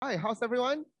Hi, how's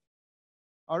everyone?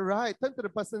 All right, turn to the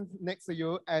person next to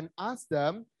you and ask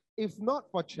them, if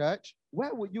not for church,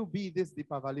 where would you be this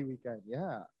Deepavali weekend?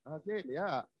 Yeah, okay,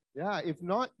 yeah. Yeah, if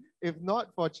not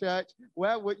for church,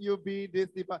 where would you be this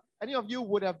Deepavali? Any of you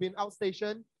would have been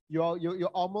outstation? You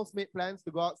almost made plans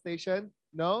to go outstation?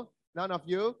 No? None of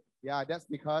you? Yeah, that's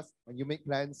because when you make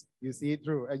plans, you see it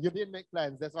through. And you didn't make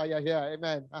plans, that's why you're here.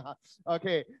 Amen.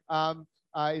 Okay.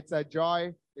 It's a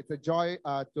joy. It's a joy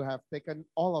to have taken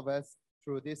all of us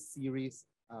through this series.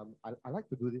 I like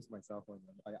to do this myself.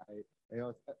 You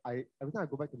know, every time I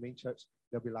go back to main church,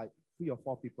 there'll be like 3 or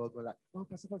 4 people go like, "Oh,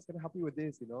 Pastor Fox gonna help you with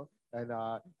this," and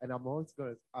I'm always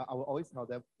gonna, I will always tell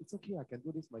them, "It's okay, I can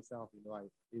do this myself."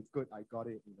 It's good, I got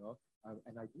it.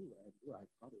 And I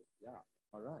got it. Yeah,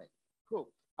 all right, cool.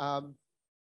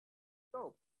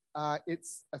 So,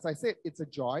 it's, as I said, it's a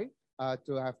joy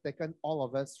to have taken all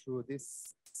of us through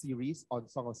this series on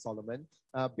Song of Solomon,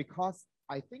 because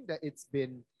I think that it's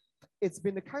been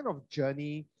a kind of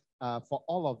journey for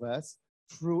all of us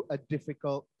through a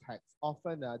difficult text,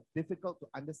 often difficult to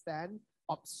understand,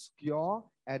 obscure,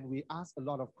 and we ask a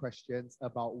lot of questions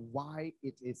about why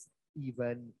it is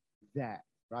even there,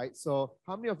 right? So,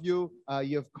 how many of you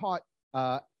you've caught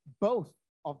both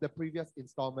of the previous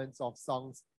installments of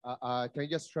songs? Can you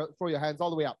just throw your hands all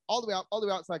the way up, all the way up, all the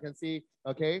way up, so I can see?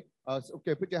 Okay.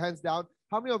 Okay. Put your hands down.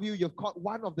 How many of you you've caught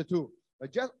one of the two?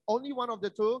 Just only one of the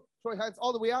two. Throw your hands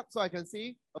all the way up so I can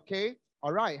see. Okay.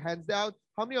 All right. Hands down.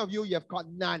 How many of you have caught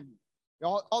none?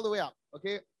 All the way up.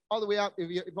 Okay. All the way up. If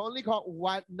you only caught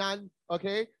one, none.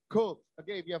 Okay. Cool.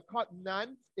 Okay. If you have caught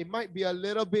none, it might be a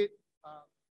little bit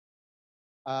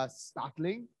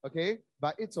startling. Okay.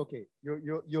 But it's okay.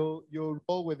 You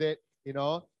roll with it.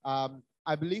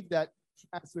 I believe that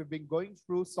as we've been going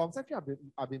through songs, actually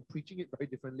I've been preaching it very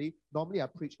differently. Normally I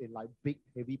preach in like big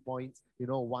heavy points,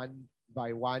 one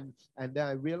by one. And then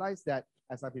I realized that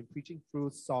as I've been preaching through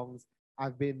songs,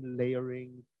 I've been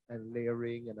layering and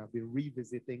layering, and I've been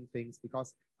revisiting things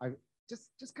because I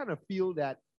just kind of feel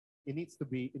that it needs to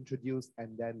be introduced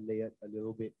and then layered a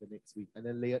little bit the next week, and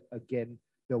then layered again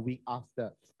the week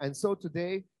after. And so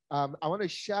today, I want to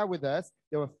share with us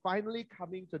that we're finally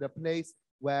coming to the place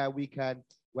where we can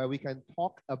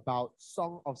talk about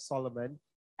Song of Solomon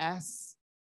as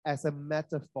a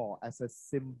metaphor, as a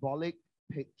symbolic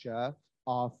picture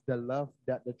of the love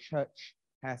that the church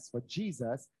has for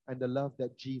Jesus and the love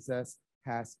that Jesus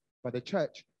has for the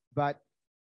church. But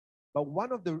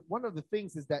one of the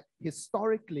things is that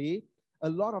historically, a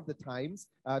lot of the times,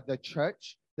 the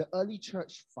church, the early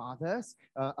church fathers,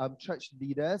 church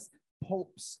leaders,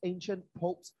 popes, ancient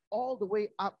popes, all the way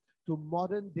up to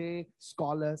modern day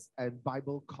scholars and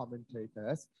Bible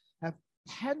commentators have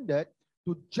tended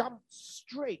to jump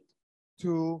straight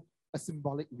to a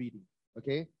symbolic reading.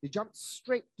 Okay, they jump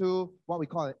straight to what we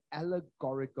call an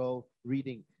allegorical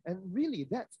reading. And really,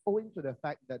 that's owing to the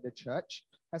fact that the church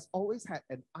has always had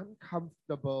an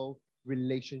uncomfortable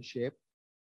relationship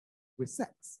with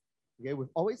sex. Okay, we've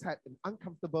always had an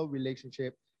uncomfortable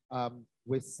relationship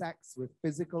with sex, with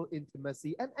physical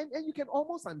intimacy, and you can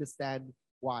almost understand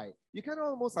why. You can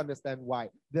almost understand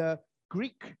why. The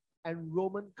Greek and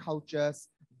Roman cultures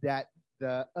that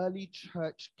the early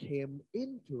church came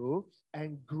into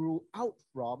and grew out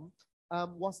from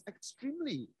was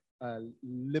extremely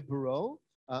liberal,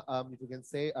 if you can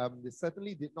say. They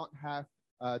certainly did not have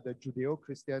the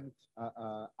Judeo-Christian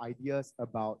ideas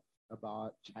about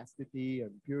chastity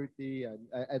and purity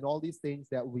and all these things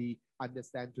that we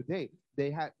understand today.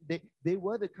 They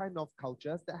were the kind of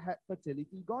cultures that had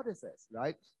fertility goddesses,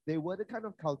 right? They were the kind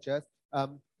of cultures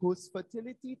whose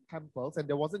fertility temples, and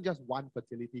there wasn't just one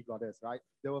fertility goddess, right?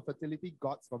 There were fertility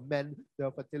gods for men, there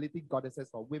were fertility goddesses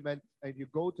for women. And if you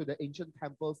go to the ancient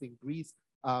temples in Greece,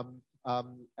 and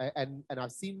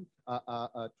I've seen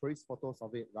tourist photos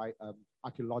of it, right?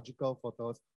 Archaeological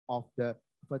photos of the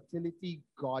fertility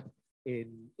god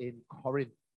in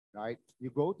Corinth, right?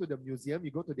 You go to the museum,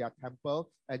 you go to their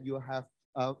temple, and you have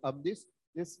this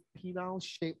penile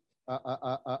shaped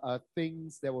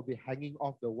things that will be hanging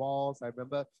off the walls. I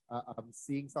remember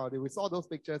seeing some of it. We saw those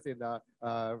pictures in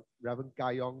Reverend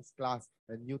Gayong's class,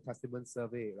 a New Testament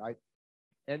survey, right?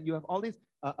 And you have all these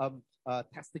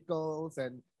testicles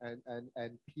and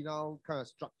penile kind of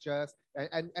structures,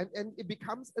 and it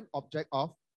becomes an object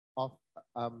of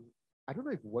I don't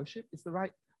know if worship is the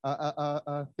right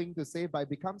thing to say, but it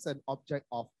becomes an object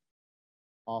of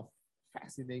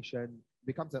fascination,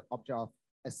 becomes an object of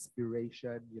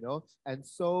aspiration. And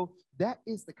so that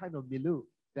is the kind of milieu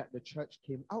that the church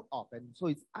came out of. And so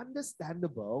it's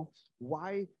understandable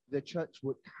why the church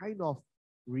would kind of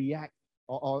react,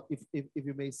 or if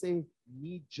you may say,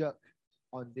 knee-jerk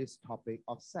on this topic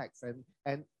of sex,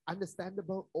 and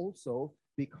understandable also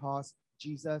because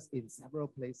Jesus in several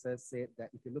places said that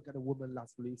if you look at a woman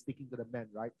lustfully, speaking to the men,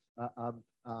 right?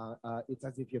 It's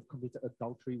as if you've committed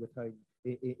adultery with her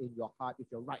in your heart. If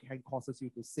your right hand causes you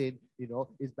to sin,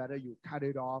 it's better you cut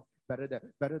it off. Better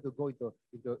to go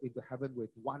into heaven with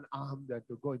one arm than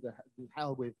to go into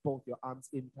hell with both your arms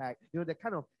intact. That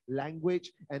kind of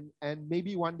language, and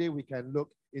maybe one day we can look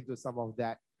into some of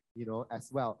that, as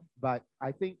well. But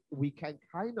I think we can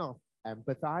kind of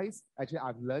empathize. Actually,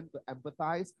 I've learned to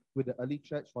empathize with the early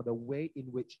church for the way in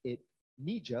which it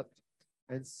knee-jerked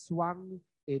and swung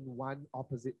in one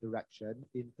opposite direction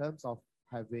in terms of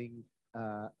having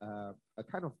a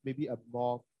kind of maybe a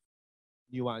more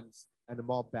nuanced and a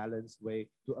more balanced way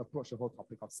to approach the whole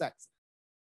topic of sex.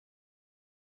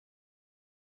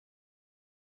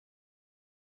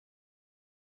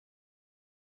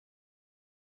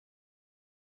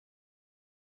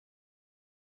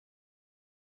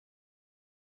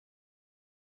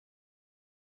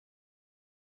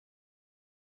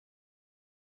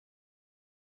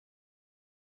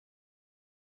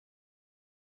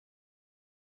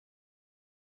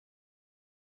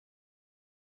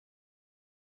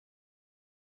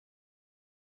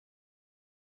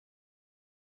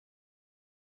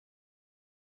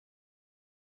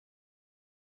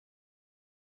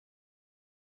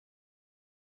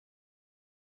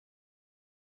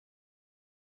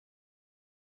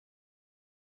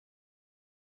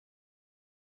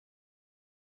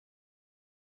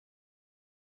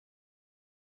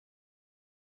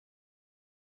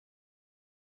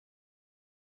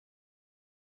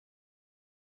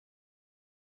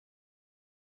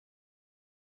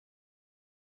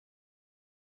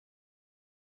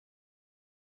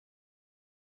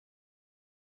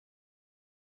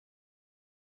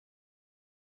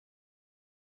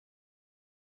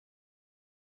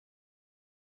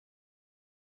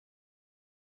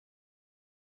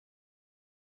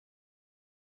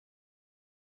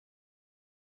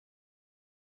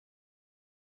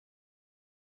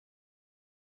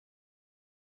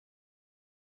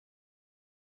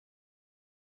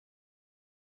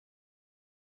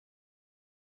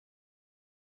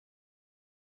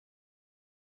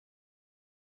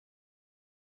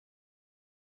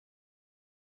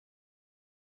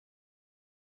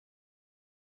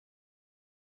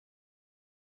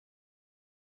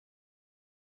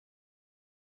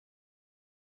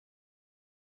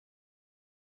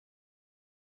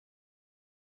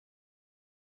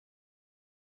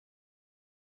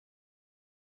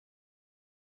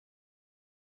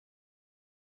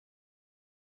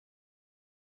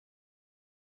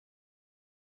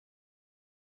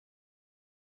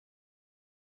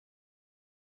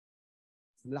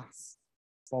 Lust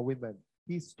for women.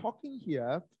 He's talking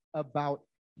here about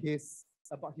his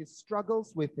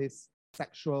struggles with his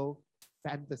sexual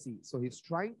fantasy. So he's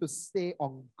trying to stay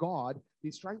on God.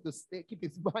 He's trying to keep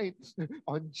his mind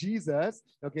on Jesus.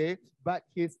 Okay, but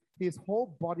his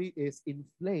whole body is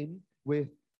inflamed with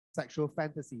sexual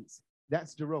fantasies.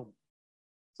 That's Jerome.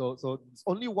 So it's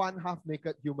only one half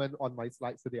naked human on my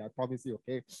slides today. I promise you.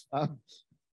 Okay. Oh,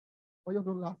 you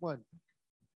don't laugh one.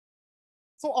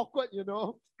 So awkward,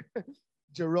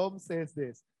 Jerome says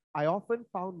this: I often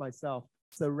found myself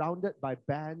surrounded by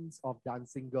bands of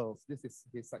dancing girls. This is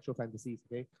his sexual fantasies,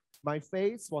 okay? My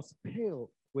face was pale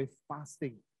with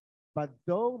fasting, but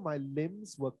though my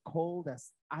limbs were cold as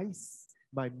ice,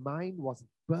 my mind was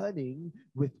burning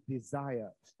with desire,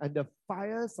 and the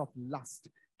fires of lust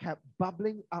kept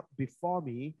bubbling up before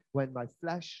me when my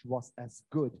flesh was as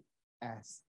good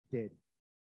as dead.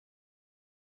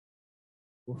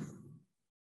 Oof.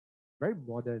 Very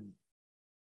modern.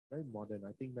 Very modern.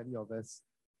 I think many of us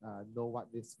know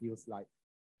what this feels like.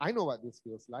 I know what this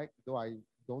feels like, though I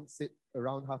don't sit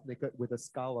around half naked with a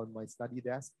skull on my study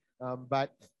desk. But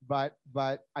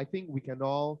I think we can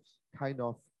all kind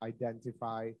of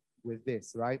identify with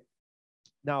this, right?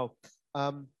 Now,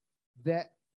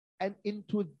 and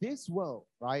into this world,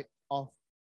 right, of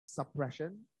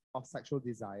suppression of sexual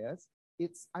desires,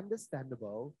 it's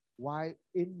understandable why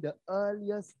in the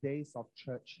earliest days of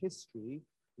church history,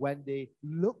 when they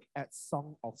look at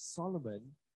Song of Solomon,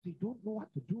 they don't know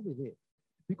what to do with it.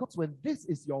 Because when this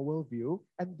is your worldview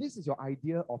and this is your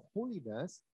idea of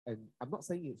holiness, and I'm not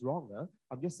saying it's wrong,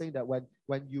 I'm just saying that when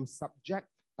you subject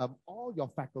all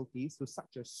your faculties to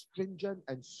such a stringent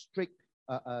and strict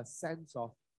sense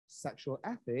of sexual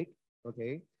ethic,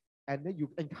 okay, and then you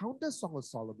encounter Song of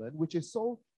Solomon, which is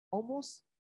so almost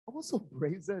so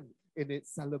brazen in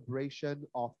its celebration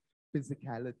of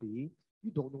physicality,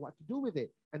 you don't know what to do with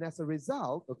it. And as a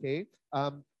result, okay,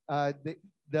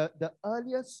 the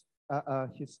earliest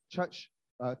his church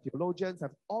theologians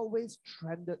have always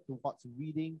trended towards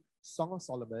reading Song of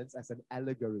Solomon as an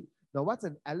allegory. Now, what's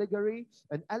an allegory?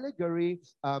 An allegory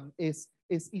is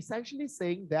essentially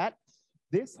saying that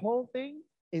this whole thing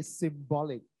is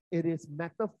symbolic. It is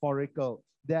metaphorical.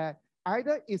 That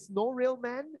either is no real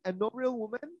man and no real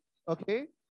woman, okay?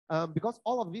 Because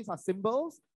all of these are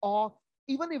symbols, or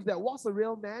even if there was a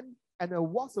real man and there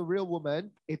was a real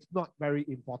woman, it's not very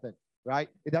important, right?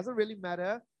 It doesn't really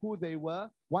matter who they were,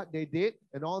 what they did,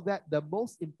 and all that. The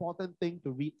most important thing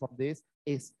to read from this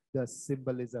is the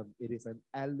symbolism. It is an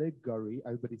allegory.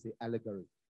 Everybody say allegory.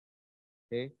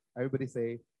 Okay? Everybody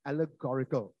say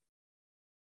allegorical.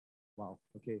 Wow,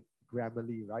 okay.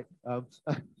 Grammarly, right? And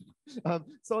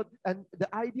the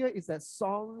idea is that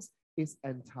songs is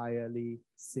entirely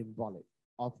symbolic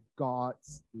of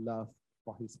God's love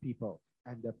for his people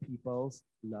and the people's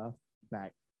love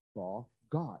back for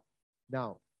God.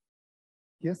 Now,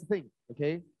 here's the thing,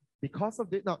 okay? Because of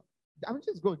this, now, I'm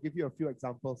just going to give you a few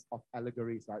examples of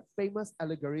allegories, right? Famous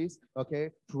allegories,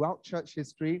 okay, throughout church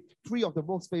history. 3 of the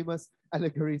most famous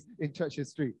allegories in church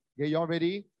history. Okay, y'all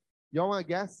ready? Y'all want to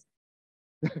guess?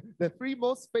 The 3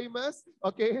 most famous,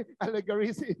 okay,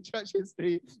 allegories in church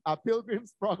history are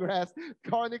Pilgrim's Progress,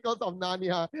 Chronicles of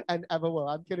Narnia, and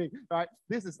Everworld. I'm kidding, right?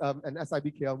 This is an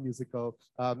SIBKL musical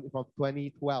from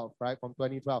 2012, right? From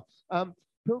 2012.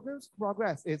 Pilgrim's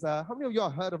Progress is, how many of you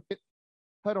have heard of it?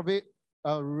 Heard of it?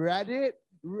 Read it?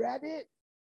 Read it?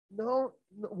 No,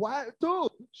 what? 2,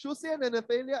 Shusian and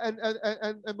Athalia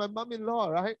and my mom-in-law,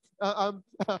 right?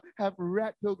 Have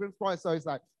read Pilgrim's Progress. So it's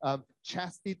like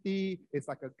chastity. It's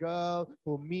like a girl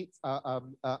who meets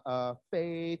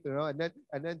Faith, you know, and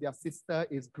then their sister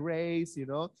is Grace, you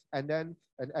know, and then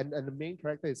the main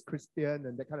character is Christian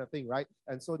and that kind of thing, right?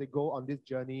 And so they go on this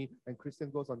journey, and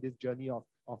Christian goes on this journey of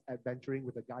adventuring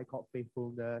with a guy called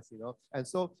Faithfulness, you know, and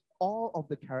so all of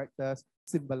the characters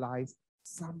symbolize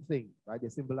something, right? They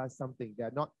symbolize something. They're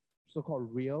not so-called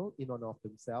real in and of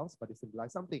themselves, but they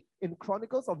symbolize something. In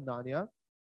Chronicles of Narnia,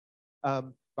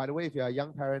 by the way, if you're a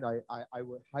young parent, I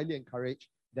would highly encourage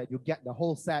that you get the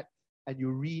whole set and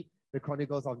you read the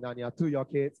Chronicles of Narnia to your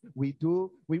kids. We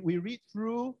read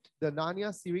through the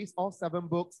Narnia series, all 7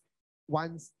 books,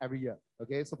 once every year.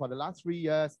 Okay, so for the last 3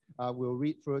 years, we'll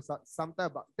read through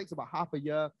sometimes it takes about half a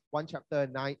year, 1 chapter a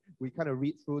night. We kind of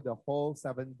read through the whole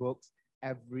 7 books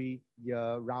every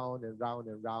year, round and round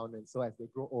and round. And so as they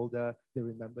grow older, they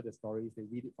remember the stories, they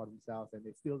read it for themselves, and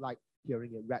they still like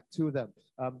hearing it read to them.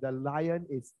 The lion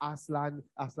is Aslan.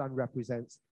 Aslan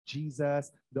represents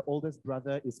Jesus. The oldest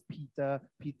brother is Peter.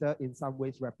 Peter in some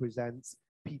ways represents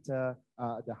Peter,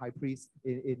 the high priest,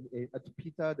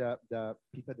 Peter, the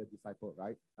disciple,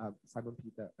 right? Simon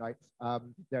Peter, right?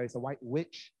 There is a white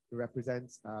witch who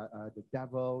represents the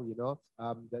devil, you know.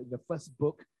 In the first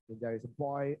book, there is a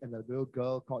boy and a little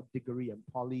girl called Diggory and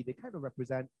Polly. They kind of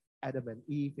represent Adam and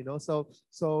Eve, you know.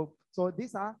 So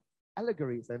these are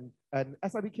allegories. And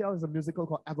SIBKL is a musical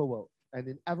called Everworld. And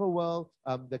in Everworld,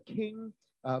 the king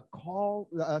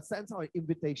sends out an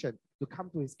invitation to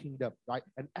come to his kingdom, right?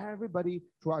 And everybody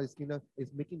throughout his kingdom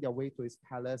is making their way to his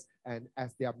palace. And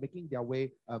as they are making their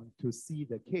way to see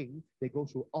the king, they go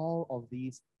through all of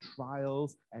these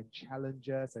trials and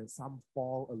challenges, and some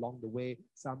fall along the way,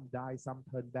 some die, some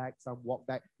turn back, some walk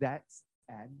back. That's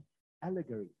an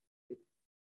allegory.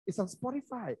 It's on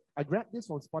Spotify. I grabbed this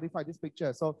from Spotify, this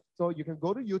picture. So you can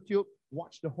go to YouTube,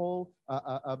 watch the whole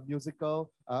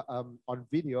musical on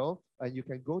video, and you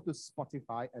can go to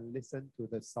Spotify and listen to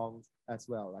the songs as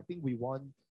well. I think we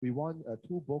won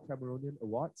 2 Bo Cameronian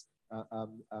Awards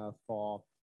for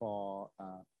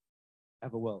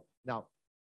Everworld. Now,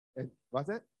 and what's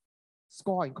it?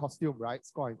 Score and costume, right?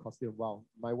 Score and costume. Wow,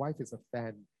 my wife is a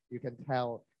fan. You can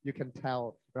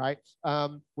tell, right?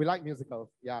 We like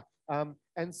musicals, yeah.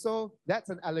 And so that's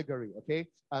an allegory, okay?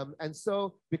 And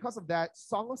so because of that,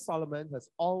 Song of Solomon has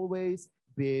always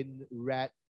been read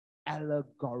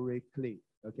allegorically,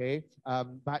 okay?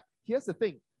 But here's the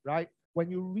thing, right? When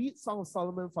you read Song of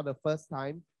Solomon for the first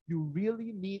time, you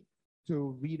really need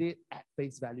to read it at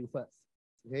face value first.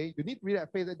 Okay, you need to read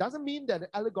at face. It doesn't mean that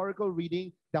the allegorical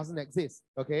reading doesn't exist,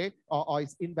 okay, or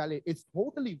it's invalid. It's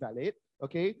totally valid,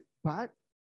 okay, but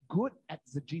good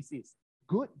exegesis,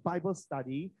 good Bible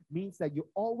study means that you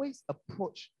always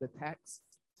approach the text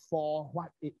for what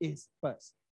it is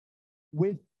first,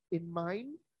 with in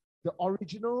mind the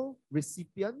original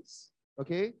recipients,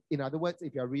 okay. In other words,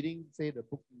 if you're reading, say, the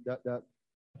book, the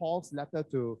Paul's letter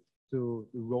to the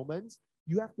Romans,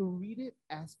 you have to read it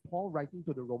as Paul writing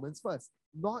to the Romans first,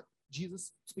 not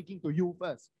Jesus speaking to you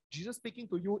first. Jesus speaking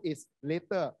to you is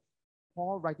later.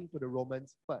 Paul writing to the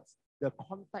Romans first. The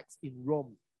context in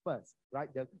Rome first, right?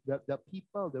 The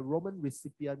people, the Roman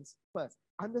recipients first.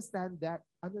 Understand that,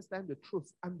 understand the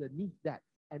truth underneath that.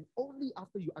 And only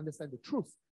after you understand the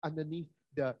truth underneath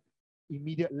the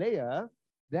immediate layer,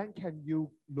 then can you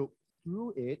look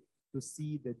through it to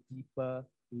see the deeper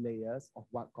layers of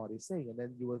what God is saying. And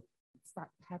then you will start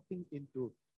tapping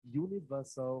into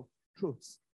universal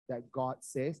truths that God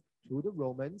says to the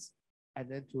Romans and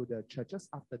then to the churches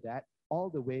after that, all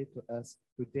the way to us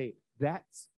today.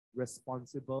 That's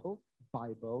responsible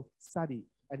Bible study.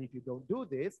 And if you don't do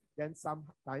this, then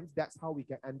sometimes that's how we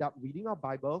can end up reading our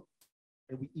Bible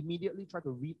and we immediately try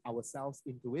to read ourselves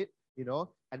into it,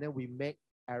 and then we make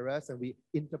errors and we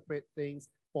interpret things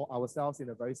for ourselves in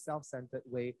a very self-centered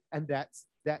way. And that's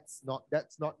not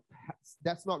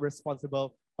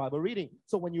responsible Bible reading.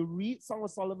 So when you read Song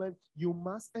of Solomon, you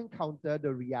must encounter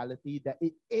the reality that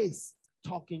it is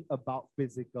talking about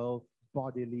physical,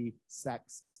 bodily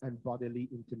sex and bodily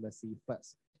intimacy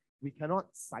first. We cannot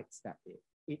sidestep it.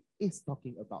 It is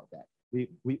talking about that.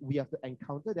 We have to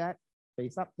encounter that,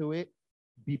 face up to it,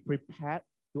 be prepared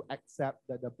to accept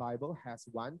that the Bible has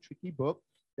one tricky book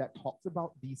that talks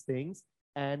about these things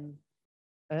and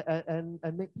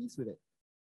make peace with it.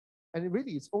 And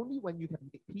really, it's only when you can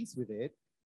make peace with it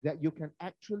that you can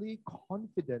actually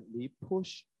confidently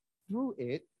push through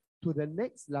it to the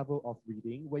next level of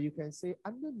reading, where you can say,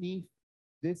 underneath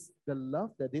this, the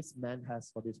love that this man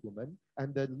has for this woman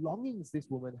and the longings this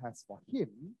woman has for him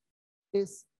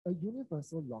is a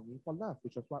universal longing for love,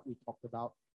 which is what we talked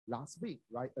about last week,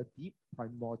 right? A deep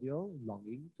primordial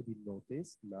longing to be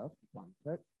noticed, loved,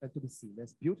 wanted, and to be seen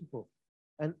as beautiful.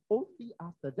 And only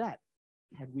after that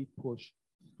can we push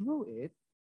through it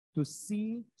to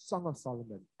see Song of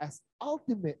Solomon as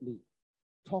ultimately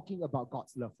talking about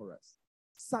God's love for us,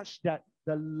 such that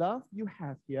the love you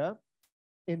have here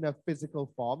in a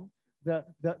physical form, the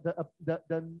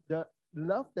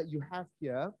love that you have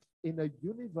here in a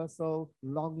universal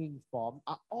longing form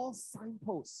are all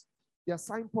signposts. They are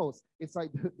signposts. It's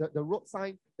like the road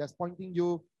sign that's pointing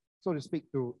you, so to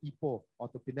speak, to Ipoh or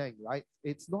to Penang, right?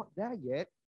 It's not there yet.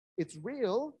 It's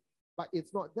real, but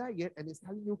it's not there yet. And it's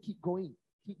telling you, keep going,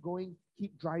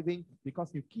 keep driving.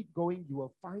 Because you keep going, you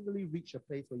will finally reach a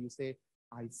place where you say,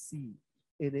 I see.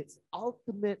 In its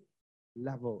ultimate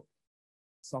level,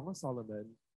 Song of Solomon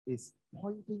is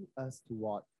pointing us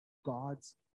toward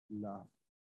God's love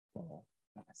for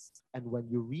us. And when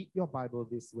you read your Bible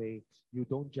this way, you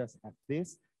don't just have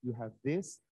this, you have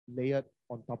this layered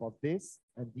on top of this,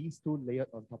 and these two layered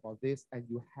on top of this, and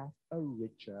you have a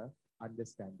richer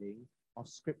understanding of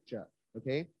Scripture.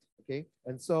 Okay?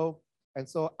 And so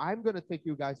I'm going to take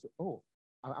you guys to,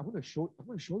 I'm going to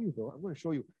show you though. I'm going to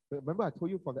show you. Remember I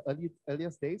told you from the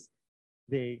earliest days,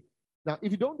 now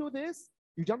if you don't do this,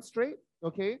 you jump straight,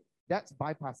 okay? That's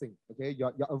bypassing, okay?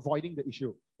 You're avoiding the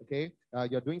issue, okay?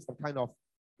 You're doing some kind of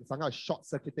short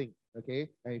circuiting, okay?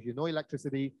 And if you know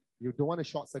electricity, you don't want to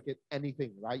short circuit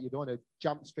anything, right? You don't want to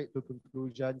jump straight to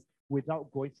conclusions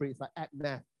without going through it. It's like at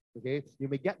math, okay? You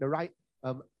may get the right,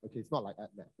 okay, it's not like at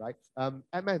math, right?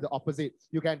 At math is the opposite.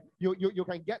 You can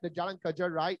get the Jalan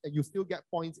Kerja right, and you still get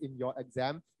points in your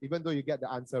exam, even though you get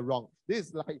the answer wrong.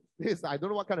 This, I don't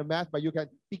know what kind of math, but you can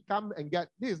tikam and get,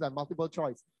 this is a multiple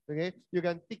choice, okay? You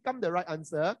can tikam the right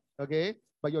answer, okay?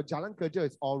 But your Jalan Kerja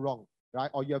is all wrong,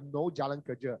 right? Or you have no Jalan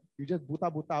Kerja. You just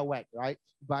buta whack, right?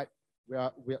 But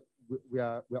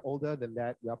we're older than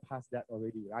that. We are past that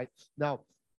already, right? Now,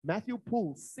 Matthew Poole,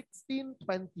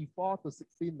 1624 to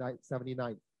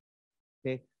 1679,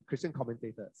 okay, Christian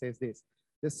commentator, says this: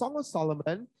 the Song of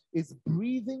Solomon is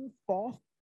breathing forth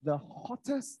the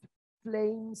hottest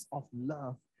flames of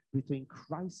love between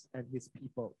Christ and his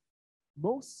people,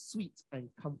 most sweet and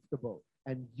comfortable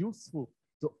and useful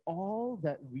to all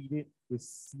that read it with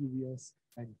serious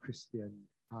and Christian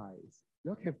eyes.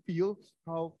 You can feel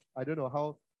how, I don't know,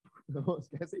 how can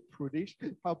I say prudish?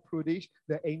 How prudish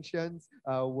the ancients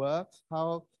were.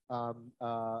 How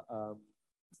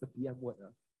what's the BM word?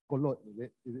 Kolot, is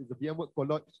it? Is the BM word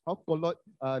kolot? How kolot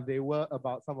they were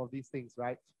about some of these things,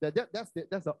 right? That's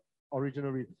the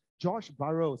original read. George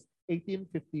Burroughs,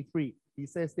 1853. He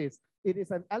says this: it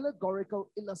is an allegorical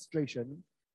illustration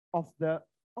of the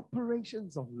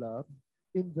operations of love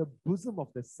in the bosom of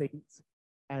the saints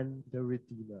and the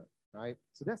Redeemer. Right?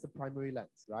 So that's the primary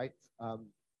lens, right?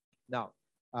 Now,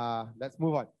 let's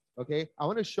move on, okay? I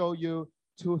want to show you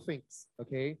two things,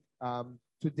 okay?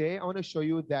 Today, I want to show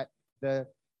you that the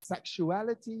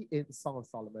sexuality in Song of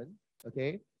Solomon,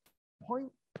 okay,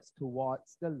 points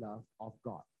towards the love of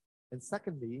God. And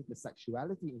secondly, the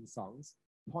sexuality in songs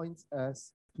points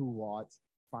us towards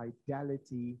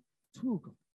fidelity to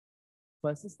God.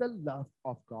 First is the love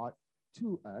of God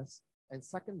to us, And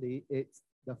secondly, it's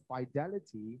the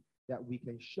fidelity that we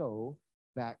can show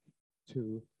back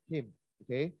to Him.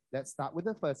 Okay, let's start with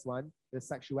the first one. The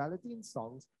sexuality in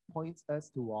songs points us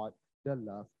toward the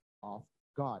love of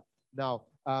God. Now,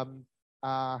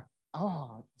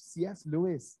 C.S.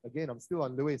 Lewis, again, I'm still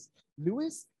on Lewis.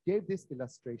 Lewis gave this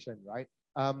illustration, right?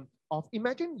 Of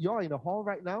imagine you're in a hall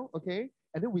right now, okay?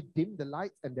 And then we dim the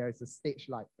lights and there is a stage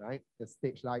light, right? The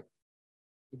stage light,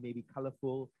 it may be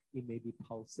colorful, it may be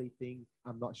pulsating,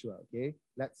 I'm not sure, okay?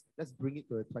 Let's bring it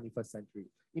to the 21st century.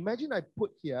 Imagine I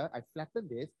put here, I flatten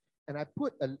this, and I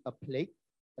put a plate,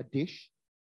 a dish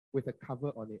with a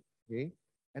cover on it, okay?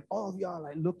 And all of you are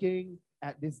like looking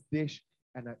at this dish,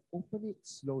 and I open it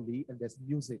slowly, and there's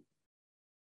music.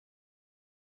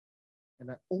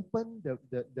 And I open the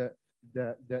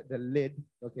lid,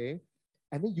 okay?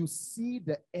 And then you see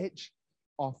the edge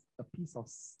of a piece of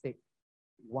steak.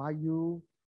 Wagyu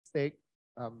steak,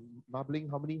 marbling,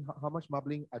 how much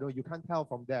marbling? I don't know, you can't tell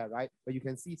from there, right? But you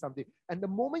can see something. And the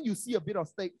moment you see a bit of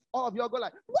steak, all of you all go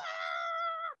like, wah!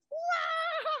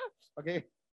 Wah! Okay?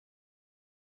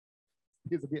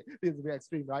 This is a bit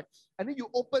extreme, right? And then you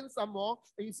open some more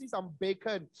and you see some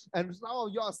bacon, and some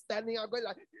of you are standing up going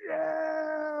like,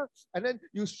 yeah! And then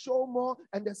you show more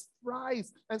and there's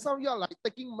fries, and some of you are like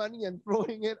taking money and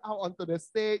throwing it out onto the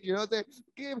stage, you know, say,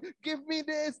 give me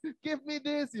this,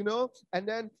 you know, and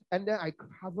then I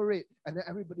cover it, and then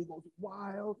everybody goes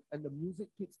wild, and the music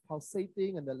keeps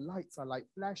pulsating and the lights are like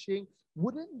flashing.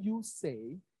 Wouldn't you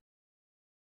say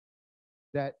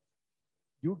that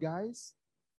you guys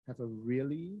have a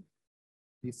really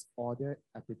disordered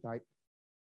appetite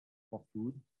for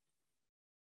food?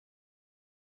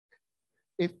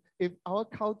 If our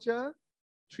culture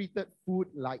treated food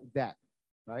like that,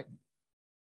 right,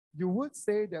 you would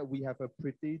say that we have a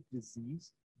pretty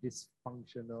diseased,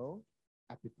 dysfunctional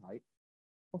appetite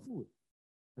for food.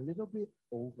 A little bit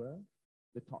over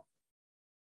the top.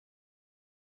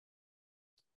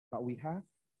 But we have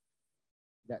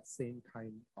that same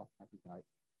kind of appetite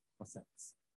for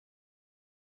sex.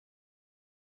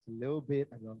 A little bit,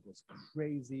 everyone goes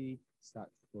crazy,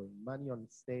 starts throwing money on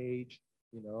stage,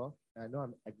 you know. I know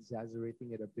I'm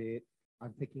exaggerating it a bit.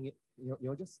 I'm taking it, you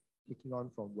know, just kicking on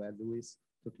from where Lewis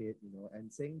took it, you know,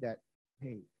 and saying that,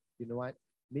 hey, you know what,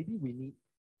 maybe we need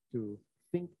to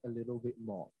think a little bit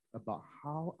more about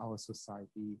how our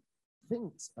society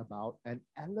thinks about and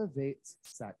elevates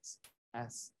sex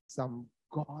as some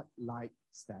God-like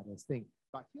status thing.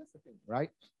 But here's the thing, right?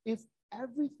 If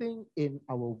everything in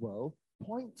our world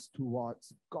points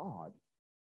towards God,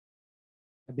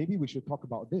 and maybe we should talk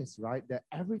about this, right? That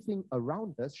everything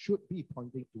around us should be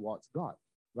pointing towards God,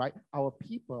 right? Our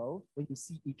people, when you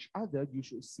see each other, you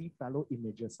should see fellow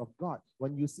images of God.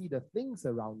 When you see the things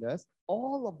around us,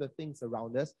 all of the things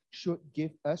around us should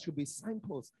be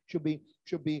signposts, should be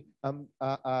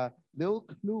little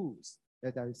clues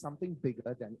that there is something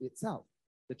bigger than itself.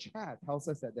 The chair tells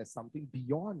us that there's something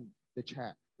beyond the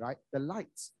chair, right? The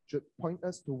lights should point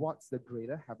us towards the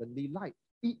greater heavenly light.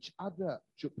 Each other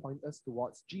should point us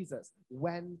towards Jesus.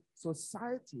 When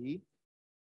society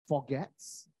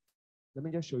forgets, let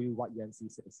me just show you what Yancey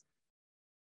says.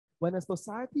 When a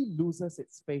society loses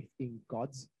its faith in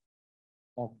God's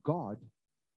or God,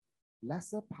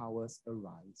 lesser powers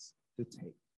arise to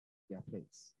take their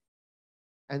place.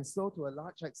 And so to a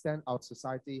large extent, our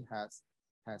society has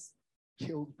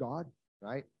killed God,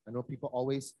 right? I know people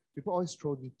always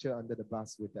throw Nietzsche under the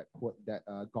bus with that quote that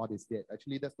God is dead.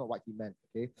 Actually, that's not what he meant,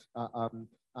 okay?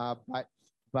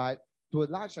 But to a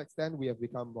large extent, we have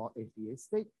become more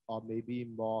atheistic, or maybe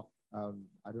more,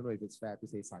 I don't know if it's fair to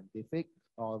say scientific,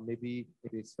 or maybe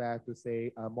it is fair to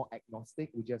say more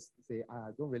agnostic. We just say,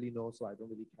 I don't really know, so I don't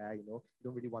really care, you know,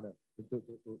 don't really want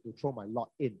to throw my lot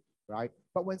in, right?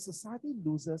 But when society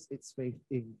loses its faith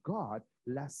in God,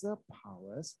 lesser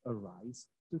powers arise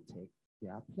to take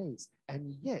their place.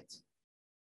 And yet,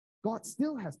 God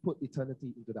still has put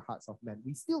eternity into the hearts of men.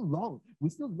 We still long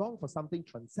for something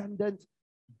transcendent,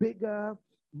 bigger,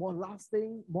 more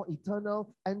lasting, more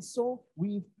eternal. And so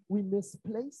we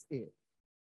misplace it.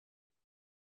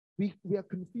 We are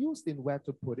confused in where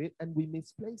to put it, and we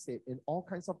misplace it in all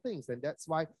kinds of things. And that's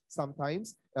why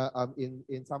sometimes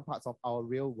in some parts of our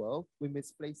real world, we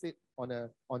misplace it on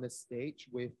a stage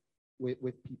with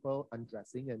people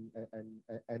undressing,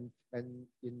 and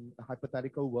in a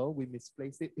hypothetical world, we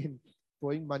misplace it in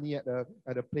throwing money at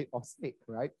a plate of steak,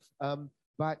 right?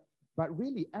 But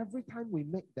really, every time we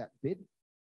make that bid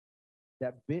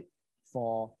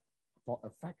for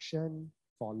affection,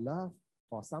 for love,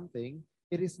 for something,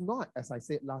 it is not, as I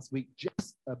said last week,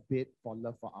 just a bid for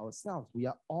love for ourselves. We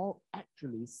are all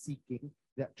actually seeking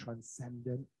that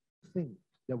transcendent thing.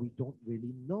 that we don't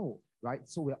really know, right?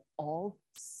 So we're all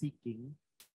seeking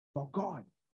for God.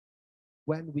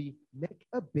 When we make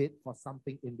a bid for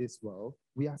something in this world,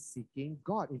 we are seeking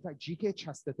God. In fact, G.K.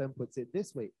 Chesterton puts it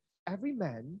this way: every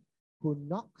man who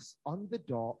knocks on the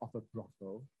door of a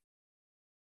brothel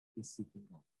is seeking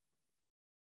God.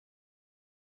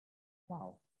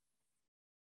 Wow.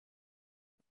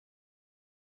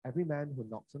 Every man who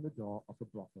knocks on the door of a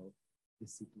brothel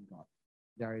is seeking God.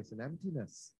 There is an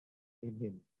emptiness in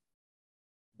him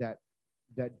that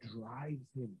drives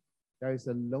him. There is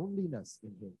a loneliness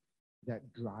in him that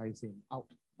drives him out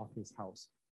of his house,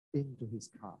 into his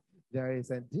car. There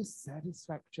is a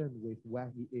dissatisfaction with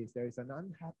where he is. There is an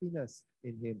unhappiness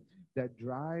in him that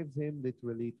drives him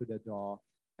literally to the door.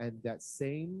 And that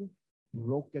same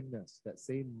brokenness, that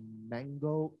same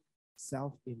mangled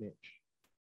self-image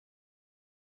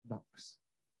knocks.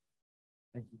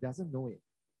 And he doesn't know it.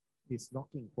 He's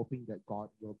knocking, hoping that God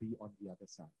will be on the other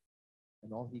side.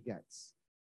 And all he gets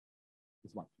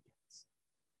is what he gets.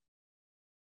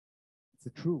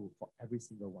 It's true for every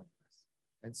single one of us.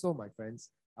 And so, my friends,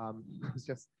 I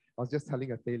was just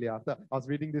telling Athalia, after I was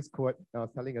reading this quote, I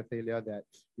was telling Athalia that,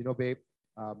 babe,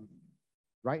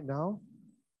 right now,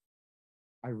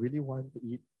 I really want to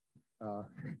eat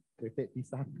krepek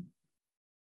pisang.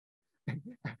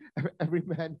 Every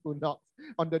man who knocks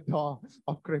on the door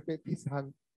of krepek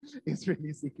pisang is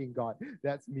really seeking God.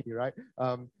 That's me, right?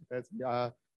 That's me.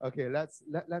 Okay,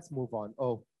 let's move on.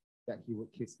 Oh, that he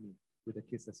would kiss me with the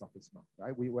kisses of his mouth,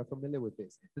 right? We're familiar with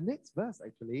this. The next verse,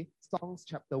 actually, Songs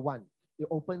chapter 1, it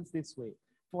opens this way: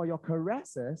 for your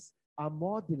caresses are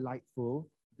more delightful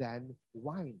than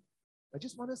wine. I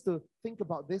just want us to think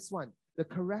about this one. The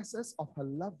caresses of her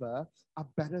lover are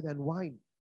better than wine.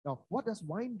 Now, what does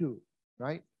wine do,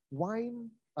 right? Wine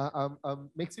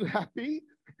makes you happy.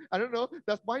 I don't know.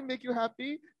 Does wine make you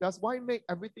happy? Does wine make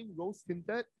everything rose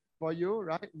tinted for you,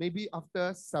 right? Maybe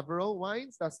after several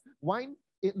wines. Does wine,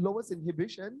 it lowers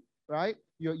inhibition, right?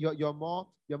 You're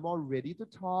more ready to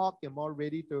talk. You're more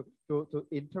ready to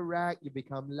interact. You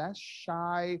become less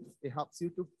shy. It helps you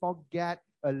to forget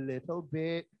a little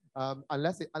bit.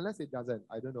 Unless it doesn't.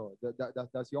 I don't know.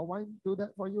 Does your wine do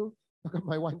that for you?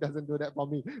 My wine doesn't do that for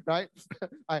me, right?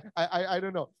 I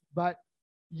don't know. But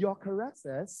your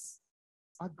caresses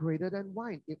are greater than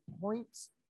wine. It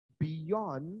points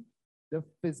beyond the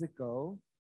physical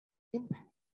impact.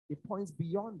 It points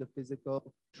beyond the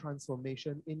physical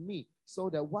transformation in me. So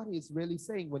that what he's really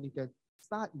saying, when you can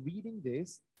start reading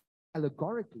this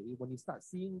allegorically, when you start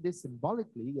seeing this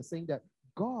symbolically, you're saying that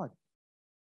God,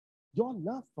 your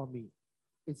love for me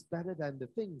is better than the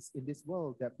things in this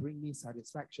world that bring me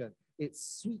satisfaction.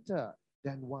 It's sweeter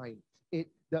than wine.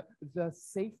 The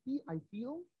safety I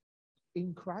feel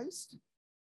in Christ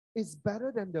is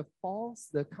better than the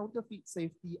counterfeit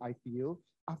safety I feel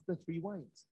after 3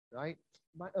 wines, right?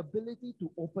 My ability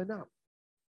to open up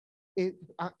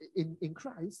in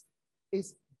Christ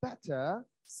is better,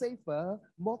 safer,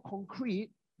 more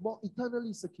concrete, more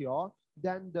eternally secure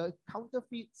than the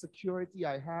counterfeit security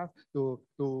I have to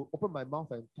open my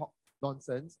mouth and talk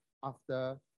nonsense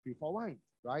after 3, 4 wines,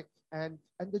 right? And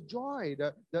the joy,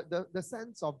 the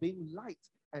sense of being light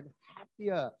and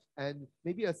happier, and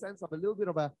maybe a sense of a little bit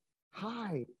of a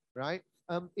high, right?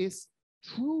 Is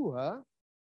truer,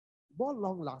 more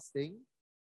long-lasting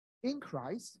in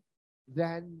Christ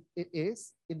than it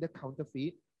is in the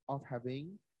counterfeit of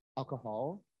having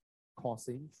alcohol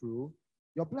coursing through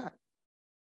your blood.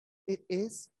 It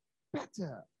is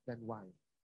better than wine.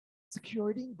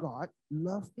 Security in God,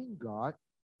 love in God,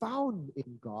 found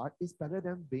in God is better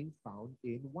than being found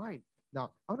in wine.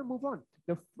 Now, I want to move on.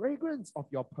 The fragrance of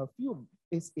your perfume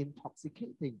is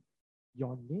intoxicating.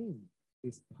 Your name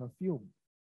is perfume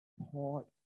poured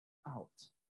out.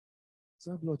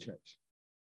 Serve Church,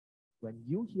 when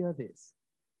you hear this,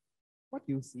 what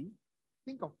do you see?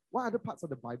 Think of what other parts of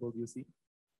the Bible do you see?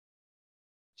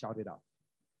 Shout it out.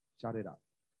 Shout it out.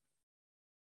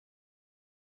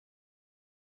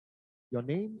 Your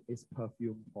name is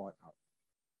perfume poured out.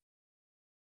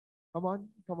 Come on,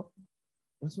 come on.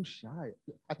 You're so shy.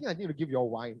 I think I need to give you all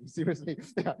wine. Seriously.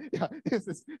 Yeah. This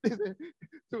is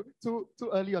too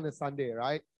early on a Sunday,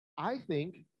 right? I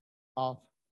think of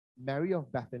Mary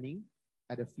of Bethany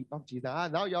at the feet of Jesus.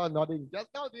 Now you're nodding. Just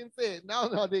now didn't say it. Now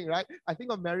nodding, right? I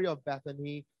think of Mary of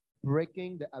Bethany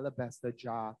breaking the alabaster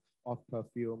jar of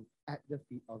perfume at the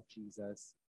feet of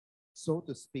Jesus, so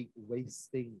to speak,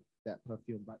 wasting that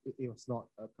perfume. But it was not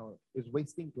a count. It was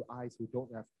wasting to eyes who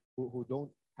don't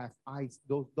have eyes,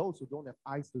 those who don't have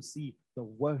eyes to see the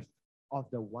worth of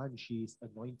the one she's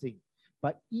anointing.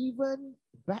 But even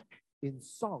back in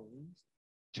Songs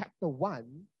chapter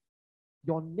 1,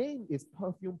 Your name is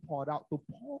perfume poured out. To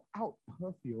pour out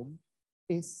perfume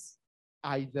is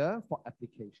either for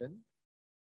application.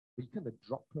 You can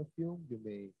drop perfume, you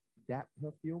may dab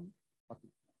perfume, but to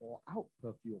pour out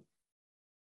perfume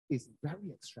is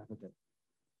very extravagant.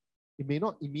 It may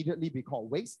not immediately be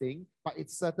called wasting, but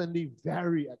it's certainly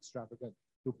very extravagant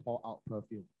to pour out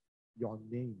perfume. Your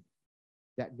name,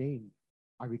 that name,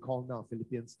 I recall now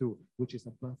Philippians 2, which is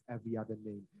above every other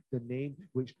name. The name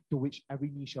to which every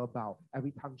knee shall bow,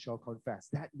 every tongue shall confess.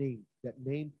 That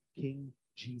name, King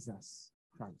Jesus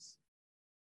Christ.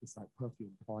 It's like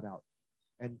perfume poured out.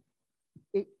 And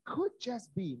it could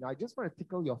just be, now I just want to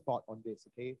tickle your thought on this,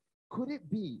 okay? Could it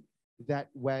be that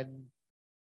when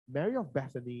Mary of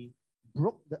Bethany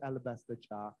broke the alabaster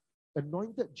jar,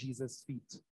 anointed Jesus'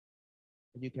 feet,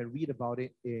 and you can read about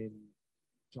it in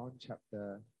John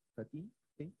chapter 13,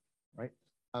 I think, right?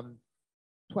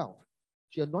 12.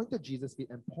 She anointed Jesus' feet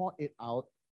and poured it out,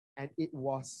 and it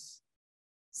was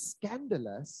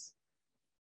scandalous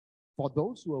for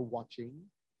those who were watching,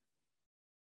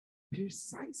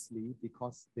 precisely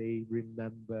because they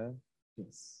remember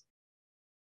this.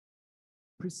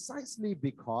 Precisely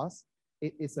because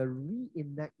it is a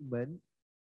reenactment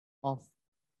of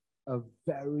a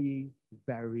very,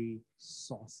 very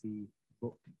saucy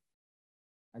book.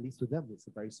 At least to them, it's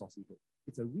a very saucy book.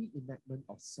 It's a reenactment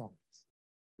of songs.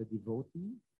 The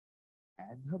devotee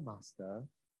and her master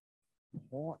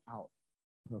pour out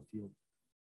perfume.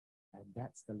 And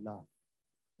that's the love.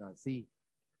 Now, see,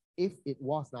 if it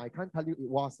was, now I can't tell you it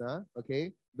was,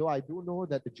 okay? Though I do know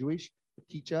that the Jewish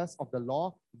teachers of the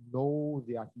law know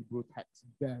their Hebrew text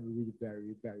very,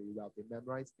 very, very well. They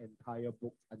memorize entire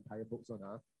books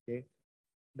on okay?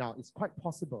 Now, it's quite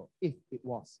possible, if it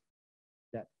was,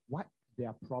 that what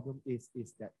their problem is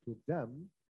that to them,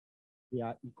 they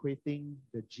are equating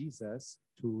the Jesus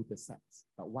to the sex.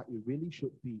 But what it really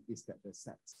should be is that the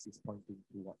sex is pointing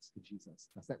towards the Jesus.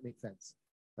 Does that make sense?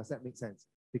 Does that make sense?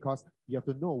 Because you have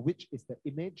to know which is the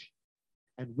image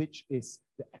and which is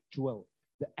the actual.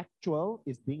 The actual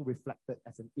is being reflected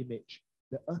as an image.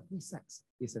 The earthly sex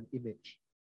is an image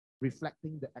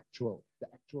reflecting the actual. The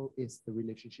actual is the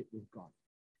relationship with God.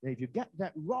 And if you get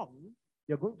that wrong,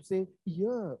 you're going to say,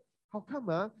 yeah, how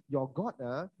come your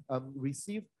God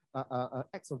received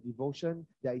acts of devotion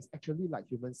that is actually like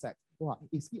human sex? Wow,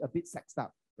 is he a bit sexed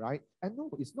up, right? And no,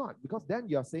 it's not, because then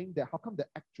you're saying that how come the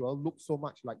actual looks so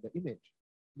much like the image,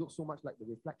 looks so much like the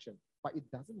reflection, but it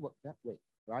doesn't work that way,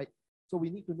 right? So we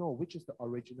need to know which is the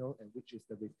original and which is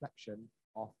the reflection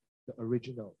of the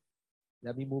original.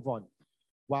 Let me move on.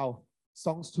 Wow,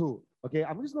 Songs 2. Okay,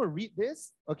 I'm just going to read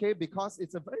this, okay, because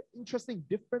it's a very interesting,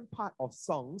 different part of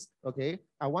songs, okay?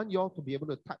 I want you all to be able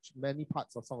to touch many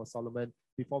parts of Song of Solomon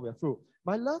before we're through.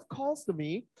 My love calls to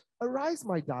me, arise,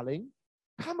 my darling,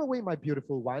 come away, my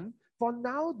beautiful one, for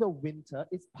now the winter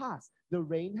is past, the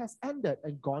rain has ended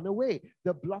and gone away,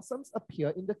 the blossoms appear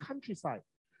in the countryside.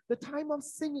 The time of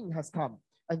singing has come,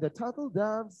 and the turtle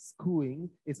dove's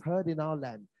cooing is heard in our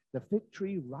land. The fig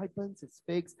tree ripens its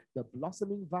figs, the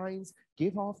blossoming vines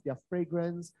give off their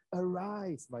fragrance.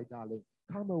 Arise, my darling,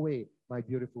 come away, my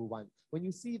beautiful one. When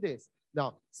you see this,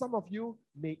 now, some of you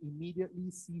may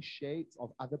immediately see shades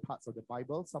of other parts of the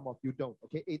Bible. Some of you don't,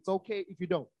 okay? It's okay if you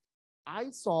don't.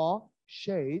 I saw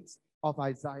shades of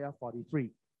Isaiah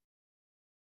 43.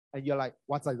 And you're like,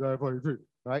 what's Isaiah 43,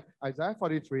 right? Isaiah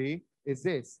 43 is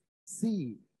this.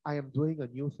 See, I am doing a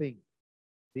new thing.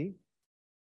 See?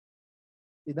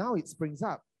 Now it springs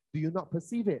up. Do you not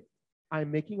perceive it? I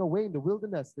am making a way in the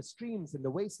wilderness, the streams in the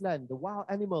wasteland, the wild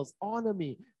animals honor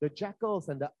me, the jackals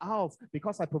and the owls,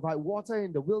 because I provide water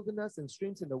in the wilderness and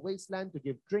streams in the wasteland to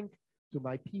give drink to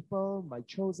my people, my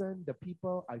chosen, the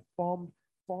people I formed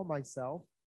for myself.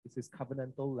 This is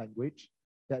covenantal language,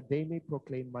 that they may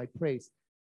proclaim my praise.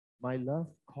 My love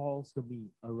calls to me,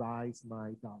 arise,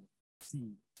 my darling.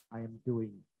 See, I am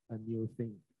doing a new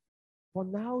thing. For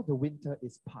now the winter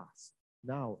is past.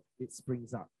 Now it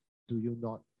springs up. Do you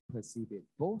not perceive it?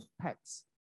 Both texts,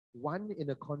 one in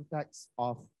the context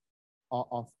of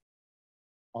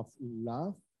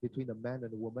love between a man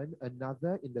and a woman,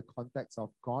 another in the context of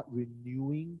God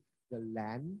renewing the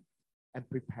land and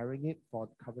preparing it for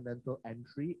covenantal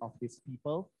entry of his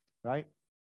people, right?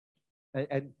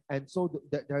 And so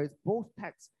there is both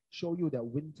texts show you that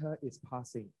winter is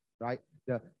passing, right?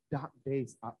 The dark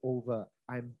days are over.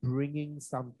 I'm bringing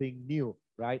something new,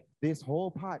 right? This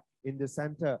whole part in the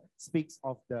center speaks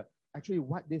of actually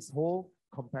what this whole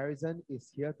comparison is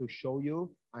here to show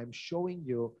you. I'm showing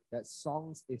you that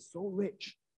songs is so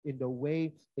rich in the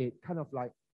way it kind of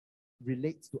like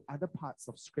relates to other parts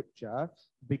of scripture,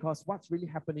 because what's really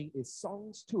happening is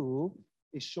Songs 2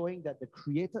 is showing that the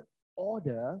created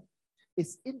order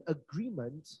is in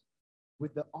agreement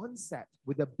with the onset,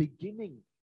 with the beginning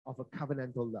of a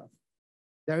covenantal love.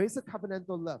 There is a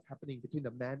covenantal love happening between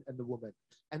the man and the woman.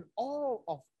 And all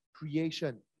of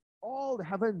creation, all the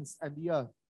heavens and the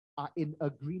earth are in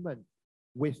agreement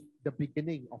with the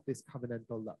beginning of this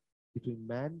covenantal love between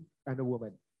man and a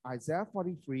woman. Isaiah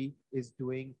 43 is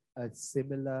doing a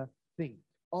similar thing.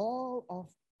 All of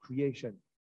creation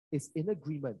is in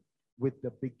agreement with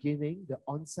the beginning, the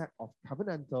onset of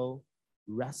covenantal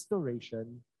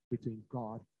restoration between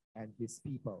God and his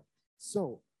people.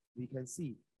 So we can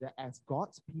see that as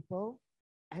God's people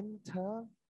enter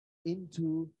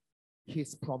into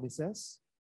his promises,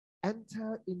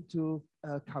 enter into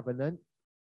a covenant,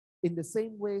 in the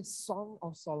same way, Song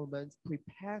of Solomon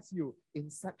prepares you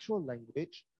in sexual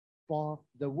language for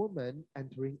the woman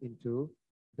entering into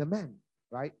the man,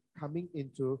 right? Coming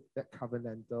into that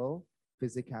covenantal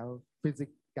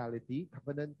physicality,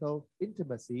 covenantal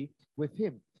intimacy with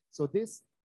him. So this,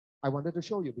 I wanted to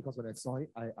show you because when I saw it,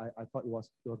 I thought it was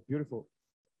beautiful.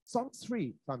 Songs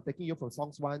 3, so I'm taking you from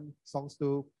Songs 1, Songs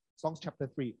 2, Songs chapter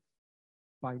 3.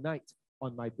 By night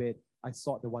on my bed, I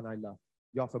sought the one I love.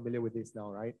 You're familiar with this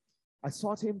now, right? I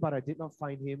sought him, but I did not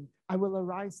find him. I will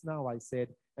arise now, I said,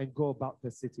 and go about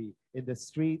the city. In the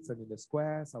streets and in the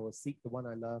squares, I will seek the one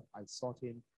I love. I sought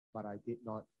him, but I did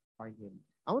not find him.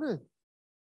 I want to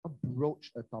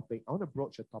broach a topic.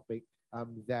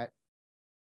 That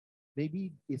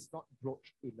maybe is not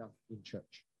broached enough in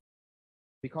church.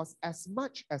 Because as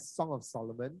much as Song of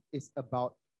Solomon is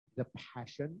about the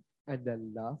passion and the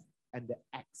love and the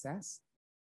access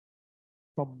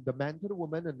from the man to the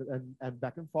woman and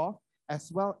back and forth,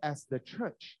 as well as the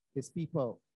church, his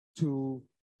people, to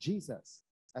Jesus,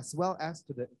 as well as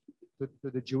to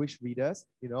the Jewish readers,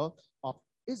 of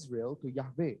Israel to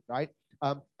Yahweh, right?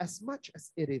 As much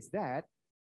as it is that,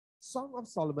 Song of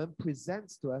Solomon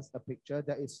presents to us a picture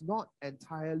that is not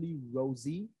entirely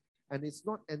rosy and it's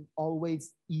not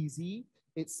always easy.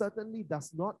 It certainly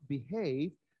does not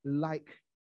behave like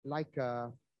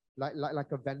a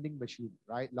vending machine,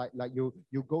 right? Like you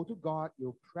go to God,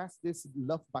 you press this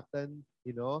love button,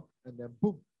 and then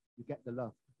boom, you get the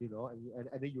love, and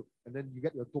then you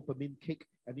get your dopamine kick,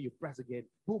 and then you press again,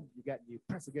 boom, you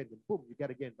press again, and boom, you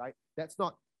get again, right? That's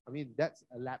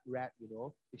a lab rat,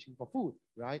 fishing for food,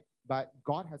 right? But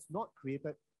God has not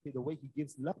created the way he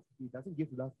gives love. He doesn't give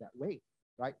love that way,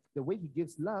 right? The way he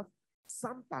gives love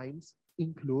sometimes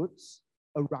includes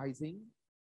arising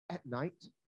at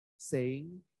night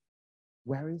saying,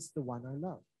 where is the one I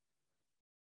love?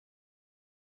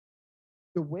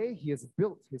 The way he has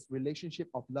built his relationship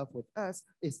of love with us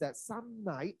is that some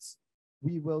nights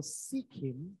we will seek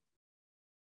him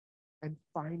and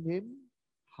find him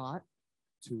hard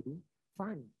to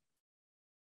find.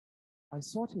 I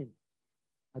sought him.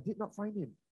 I did not find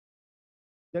him.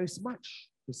 There is much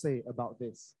to say about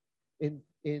this. In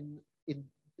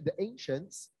the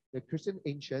ancients, the Christian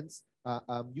ancients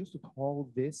used to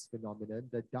call this phenomenon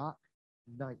the dark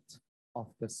night of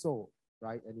the soul,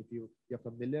 right? And if you're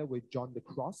familiar with John the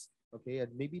Cross, okay,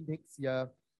 and maybe next year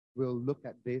we'll look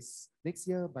at this. Next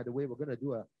year, by the way, we're going to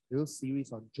do a little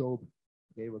series on Job.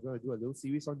 Okay, we're going to do a little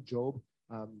series on Job.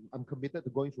 I'm committed to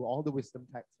going through all the wisdom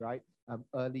texts, right?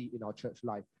 Early in our church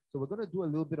life. So we're going to do a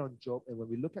little bit on Job. And when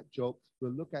we look at Job,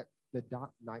 we'll look at the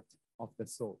dark night of the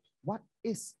soul. What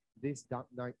is this dark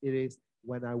night? It is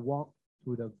when I walk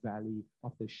through the valley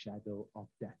of the shadow of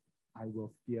death, I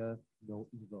will fear no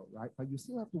evil, right? But you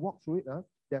still have to walk through it.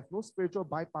 There's no spiritual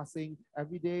bypassing.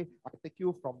 Every day, I take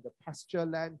you from the pasture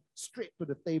land straight to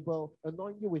the table,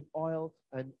 anoint you with oil,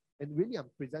 and really I'm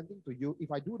presenting to you,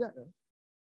 if I do that,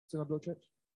 Singapore Church,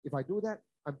 if I do that,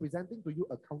 I'm presenting to you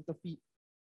a counterfeit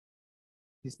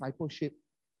discipleship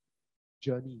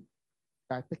journey.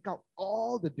 I take out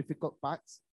all the difficult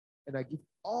parts and I give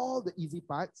all the easy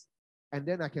parts, and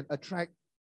then I can attract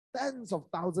tens of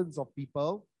thousands of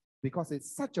people because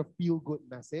it's such a feel-good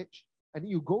message. And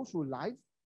you go through life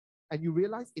and you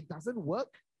realize it doesn't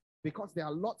work because there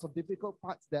are lots of difficult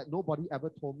parts that nobody ever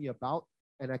told me about.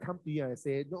 And I come to you and I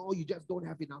say, no, you just don't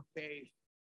have enough faith.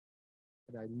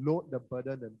 And I load the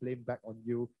burden and blame back on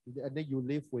you. And then you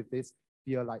live with this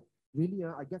fear like, really,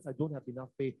 I guess I don't have enough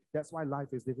faith. That's why life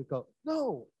is difficult.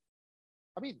 No.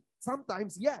 I mean,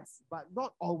 sometimes yes, but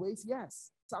not always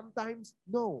yes. Sometimes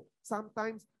no.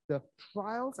 Sometimes the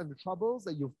trials and the troubles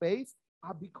that you face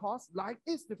are because life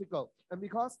is difficult. And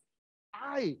because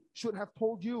I should have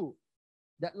told you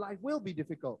that life will be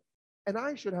difficult. And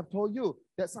I should have told you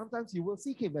that sometimes you will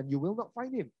seek him and you will not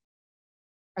find him.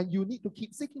 And you need to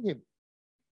keep seeking him.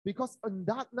 Because on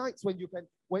dark nights when you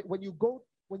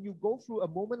when you go through a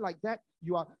moment like that,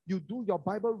 you do your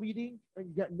Bible reading and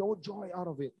you get no joy out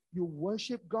of it. You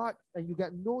worship God and you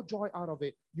get no joy out of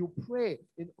it. You pray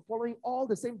in following all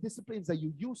the same disciplines that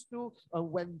you used to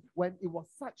when it was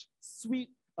such sweet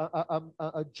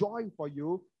a joy for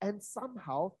you, and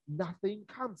somehow nothing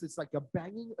comes. It's like you're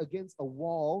banging against a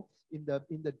wall in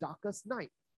the darkest night,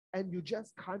 and you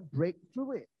just can't break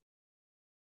through it.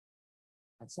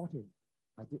 I sought him.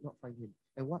 I did not find him.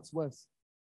 And what's worse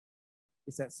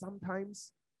is that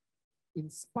sometimes, in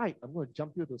spite, I'm going to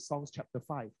jump you to Psalms chapter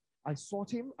 5. I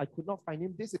sought him. I could not find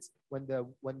him. This is when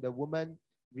the woman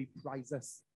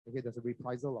reprises. Okay, there's a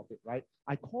reprisal of it, right?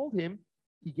 I called him.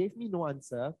 He gave me no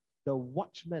answer. The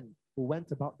watchmen who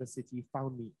went about the city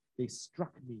found me. They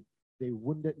struck me. They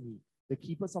wounded me. The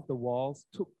keepers of the walls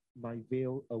took my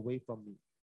veil away from me.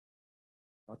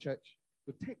 Now, church,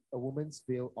 to take a woman's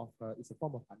veil off her is a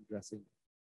form of undressing.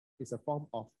 It's a form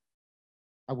of,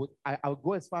 I would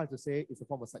go as far as to say it's a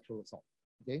form of sexual assault.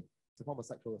 Okay? It's a form of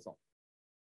sexual assault.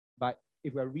 But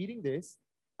if we're reading this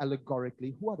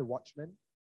allegorically, who are the watchmen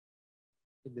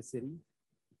in the city?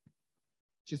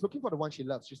 She's looking for the one she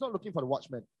loves. She's not looking for the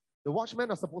watchmen. The watchmen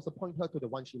are supposed to point her to the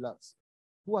one she loves.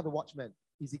 Who are the watchmen?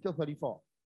 Ezekiel 34.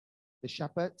 The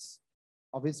shepherds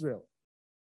of Israel.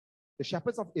 The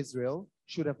shepherds of Israel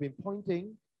should have been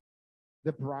pointing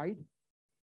the bride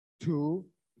to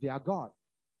their God.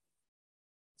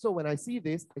 So when I see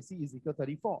this, I see Ezekiel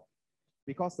 34.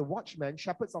 Because the watchmen,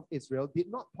 shepherds of Israel, did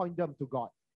not point them to God,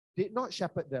 did not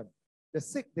shepherd them. The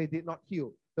sick they did not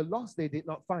heal. The lost they did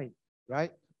not find,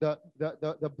 right?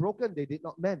 The broken they did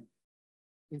not mend.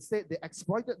 Instead, they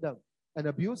exploited them and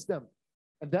abused them.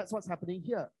 And that's what's happening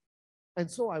here.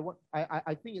 And so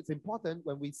I think it's important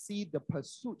when we see the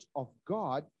pursuit of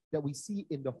God that we see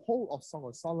in the whole of Song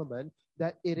of Solomon,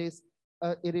 that it is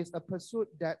a pursuit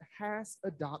that has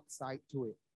a dark side to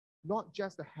it. Not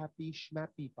just the happy,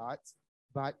 schmappy parts,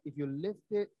 but if you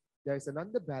lift it, there's an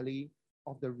underbelly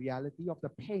of the reality of the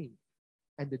pain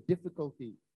and the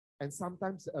difficulty, and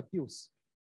sometimes the abuse,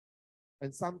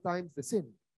 and sometimes the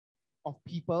sin of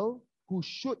people who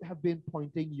should have been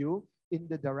pointing you in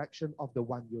the direction of the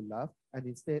one you love, and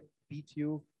instead beat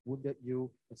you, wounded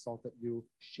you, assaulted you,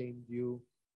 shamed you,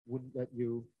 wounded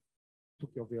you, took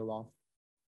your veil off.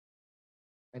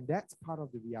 And that's part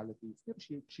of the reality. Still,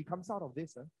 she comes out of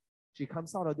this. She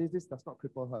comes out of this. This does not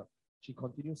cripple her. She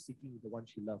continues seeking the one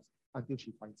she loves until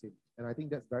she finds him. And I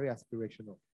think that's very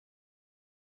aspirational.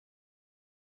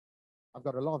 I've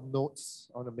got a lot of notes.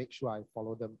 I want to make sure I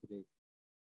follow them today.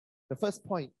 The first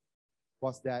point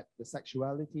was that the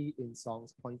sexuality in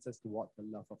songs points us towards the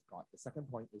love of God. The second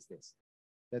point is this,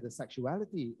 that the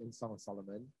sexuality in Song of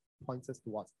Solomon points us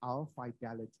towards our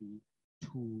fidelity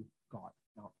to God.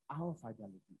 Now, our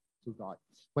fidelity to God.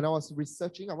 When I was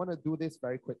researching, I want to do this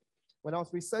very quick. When I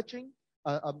was researching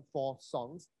for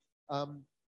songs, and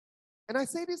I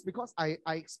say this because I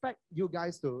expect you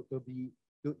guys to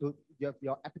have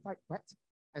your appetite whet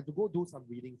and to go do some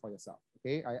reading for yourself.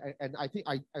 Okay, I think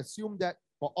I assume that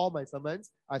for all my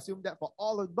sermons, I assume that for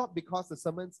all, not because the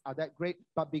sermons are that great,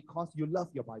 but because you love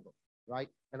your Bible, right?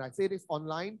 And I say this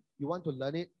online, you want to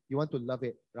learn it, you want to love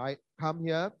it, right? Come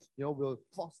here, we'll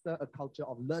foster a culture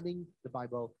of learning the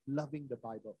Bible, loving the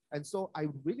Bible. And so I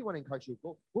really want to encourage you,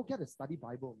 go get a study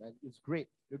Bible, man. It's great.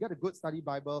 You get a good study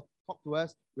Bible, talk to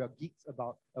us. We are geeks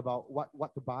about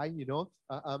what to buy,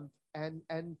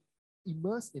 and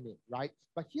immerse in it, right?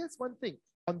 But here's one thing.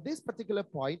 On this particular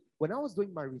point, when I was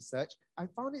doing my research, I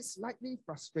found it slightly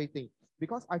frustrating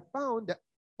because I found that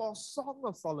for Song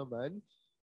of Solomon,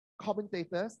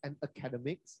 commentators and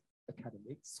academics,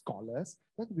 scholars,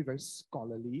 tend to be very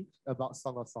scholarly about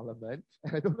Song of Solomon.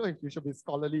 And I don't know if you should be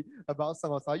scholarly about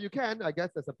Song of Solomon. You can, I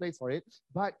guess there's a place for it.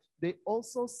 But they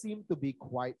also seem to be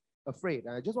quite afraid.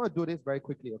 And I just want to do this very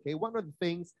quickly, okay? One of the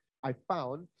things I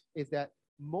found is that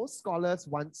most scholars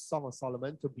want Song of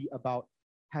Solomon to be about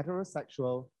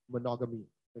heterosexual monogamy,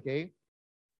 okay?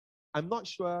 I'm not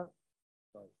sure.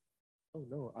 Sorry. Oh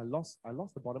no, I lost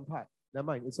the bottom part. Never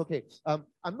mind, it's okay.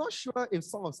 I'm not sure if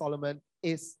Song of Solomon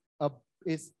is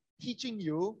teaching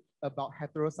you about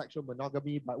heterosexual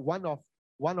monogamy, but one of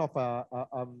the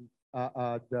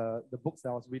books that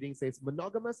I was reading says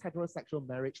monogamous heterosexual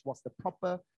marriage was the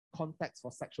proper context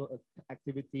for sexual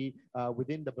activity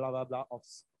within the blah blah blah of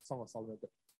Song of Solomon.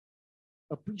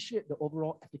 Appreciate the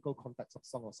overall ethical context of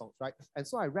Song of Songs, right? And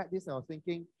so I read this and I was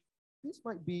thinking, this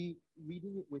might be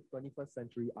reading it with 21st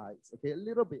century eyes, okay? A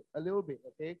little bit,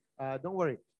 okay? Don't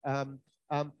worry.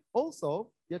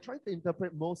 Also, they're trying to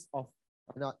interpret most of,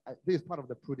 this is part of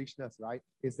the prudishness, right?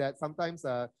 Is that sometimes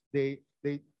you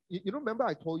remember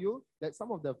I told you that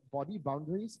some of the body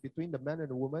boundaries between the man and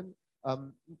the woman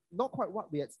not quite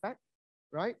what we expect,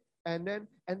 right? And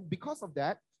because of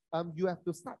that, you have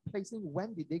to start placing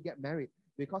when did they get married.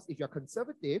 Because if you're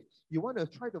conservative, you want to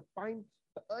try to find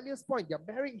the earliest point. They're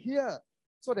married here.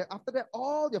 So that after that,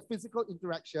 all their physical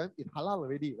interaction is halal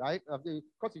already, right?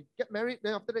 Because you get married,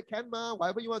 then after that, can ma,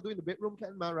 whatever you want to do in the bedroom,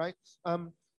 can ma, right?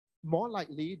 More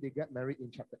likely, they get married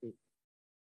in chapter 8.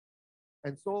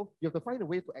 And so you have to find a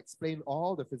way to explain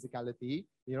all the physicality,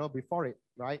 before it,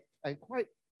 right? And quite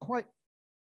quite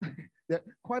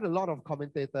a lot of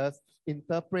commentators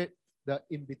interpret the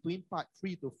in-between part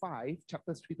 3 to 5,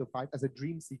 chapters 3 to 5, as a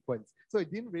dream sequence. So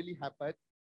it didn't really happen.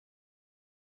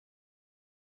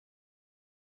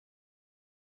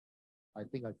 I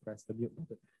think I pressed the mute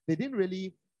button. They didn't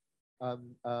really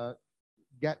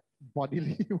get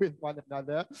bodily with one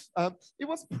another. It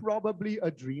was probably a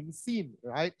dream scene,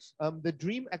 right? The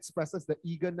dream expresses the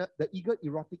eager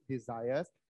erotic desires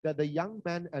that the young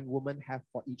man and woman have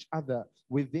for each other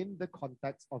within the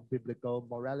context of biblical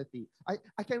morality.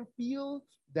 I can feel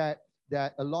that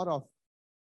a lot of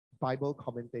Bible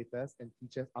commentators and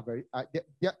teachers are very,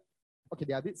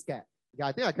 they're a bit scared. Yeah,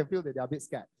 I think I can feel that they're a bit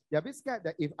scared. They're a bit scared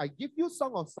that if I give you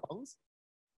Song of Songs,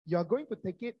 you're going to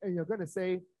take it and you're going to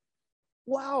say,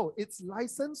 wow, it's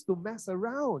licensed to mess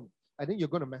around. I think you're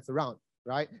going to mess around,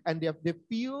 right? And they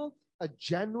feel a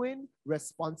genuine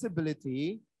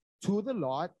responsibility to the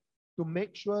Lord to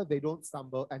make sure they don't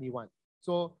stumble anyone.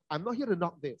 So I'm not here to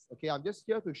knock this, okay? I'm just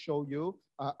here to show you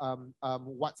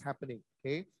what's happening,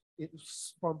 okay?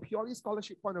 It's from purely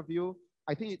scholarship point of view,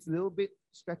 I think it's a little bit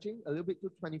stretching, a little bit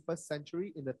to 21st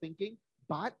century in the thinking,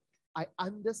 but I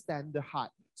understand the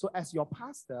heart. So as your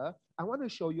pastor, I want to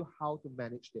show you how to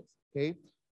manage this, okay?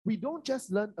 We don't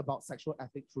just learn about sexual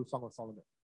ethics through Song of Solomon.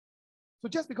 So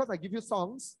just because I give you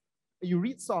songs, you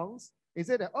read songs, you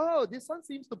say that, oh, this one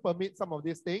seems to permit some of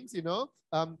these things, it's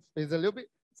a little bit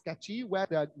sketchy where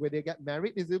they get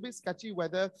married. It's a little bit sketchy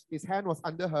whether his hand was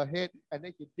under her head and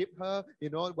then he dipped her,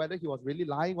 whether he was really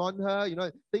lying on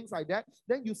her, things like that.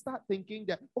 Then you start thinking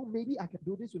that, oh, maybe I can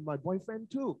do this with my boyfriend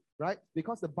too, right?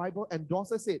 Because the Bible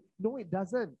endorses it. No, it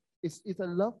doesn't. It's a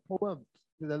love poem.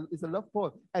 It's a love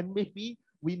poem. And maybe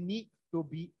we need to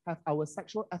have our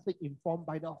sexual ethic informed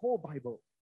by the whole Bible.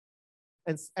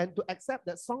 And to accept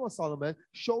that Song of Solomon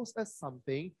shows us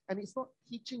something, and it's not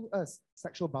teaching us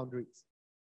sexual boundaries.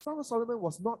 Song of Solomon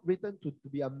was not written to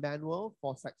be a manual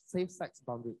for safe sex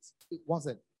boundaries. It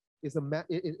wasn't. It's not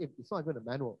even a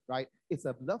manual, right? It's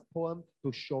a love poem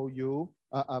to show you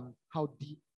how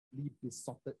deeply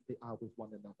besotted they are with one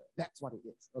another. That's what it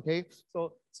is. Okay.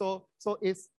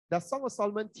 Does Song of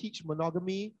Solomon teach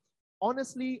monogamy?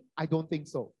 Honestly, I don't think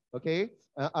so. Okay.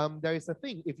 There is a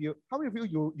thing. How many of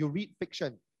you read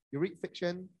fiction? You read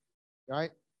fiction,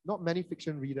 right? Not many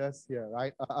fiction readers here,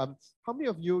 right? How many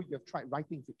of you have tried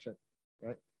writing fiction,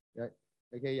 right? Right.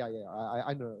 Okay, yeah.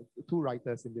 I know 2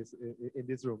 writers in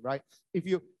this room, right? If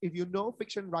you know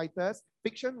fiction writers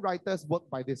work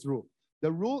by this rule.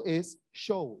 The rule is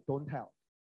show, don't tell.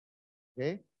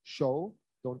 Okay, show,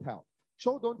 don't tell.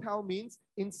 Show, don't tell means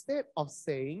instead of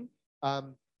saying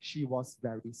she was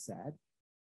very sad,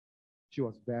 she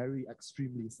was very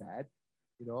extremely sad,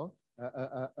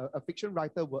 a fiction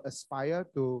writer will aspire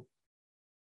to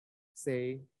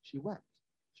say she wept.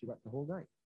 She wept the whole night,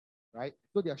 right?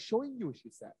 So they're showing you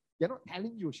she's sad. They're not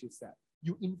telling you she's sad.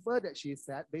 You infer that she is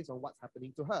sad based on what's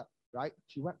happening to her, right?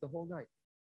 She wept the whole night.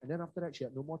 And then after that, she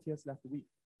had no more tears left to weep,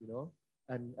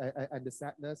 and the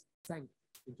sadness sank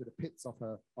into the pits of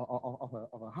her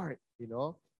heart,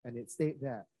 and it stayed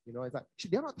there. It's like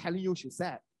they're not telling you she's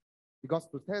sad, because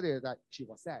to tell you that she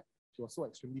was sad, she was so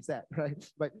extremely sad,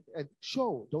 right? But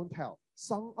show, don't tell.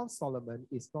 Song of Solomon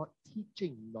is not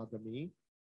teaching monogamy,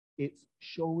 it's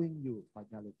showing you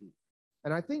fidelity.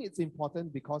 And I think it's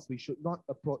important because we should not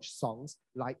approach songs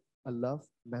like a love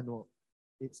manual.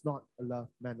 It's not a love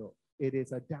manual. It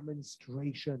is a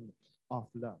demonstration of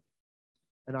love.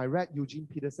 And I read Eugene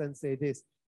Peterson say this,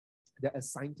 that a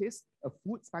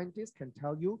food scientist can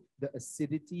tell you the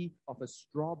acidity of a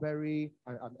strawberry.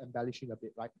 I'm embellishing a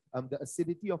bit, right? The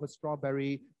acidity of a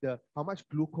strawberry, how much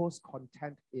glucose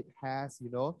content it has,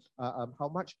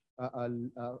 how much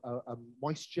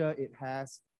moisture it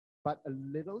has. But a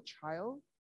little child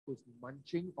who's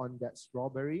munching on that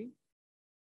strawberry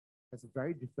has a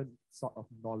very different sort of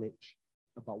knowledge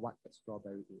about what that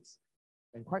strawberry is.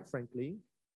 And quite frankly,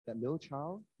 that little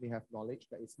child may have knowledge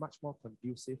that is much more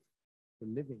conducive to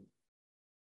living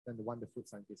than the one the food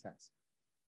scientist has.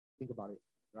 Think about it,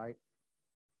 right?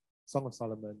 Song of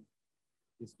Solomon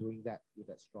is doing that with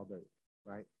that strawberry,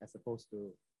 right? As opposed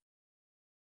to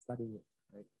studying it,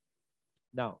 right?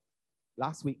 Now,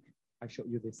 last week, I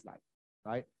showed you this slide,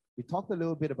 right? We talked a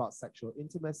little bit about sexual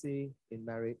intimacy in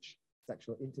marriage,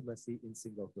 sexual intimacy in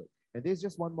singlehood. And there's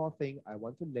just one more thing I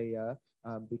want to layer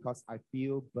because I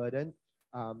feel burdened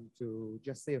to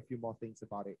just say a few more things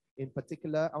about it. In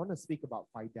particular, I want to speak about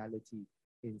fidelity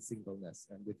in singleness.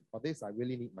 And for this, I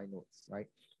really need my notes, right?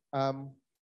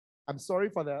 I'm sorry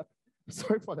for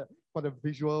the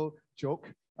visual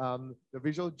joke. The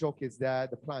visual joke is there,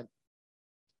 the plant.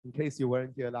 In case you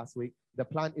weren't here last week, the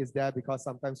plant is there because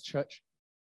sometimes church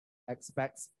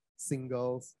expects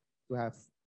singles to have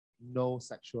no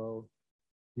sexual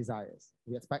desires.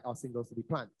 We expect our singles to be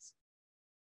plants.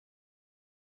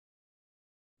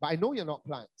 But I know you're not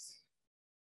plants.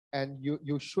 And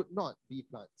you should not be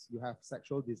plants. You have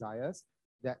sexual desires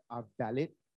that are valid,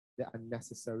 that are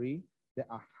necessary, that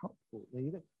are helpful. Now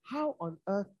you think, how on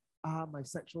earth are my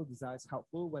sexual desires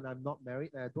helpful when I'm not married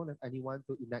and I don't have anyone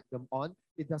to enact them on?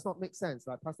 It does not make sense.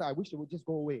 Like, Pastor, I wish it would just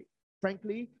go away.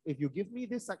 Frankly, if you give me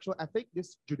this sexual ethic,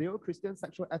 this Judeo-Christian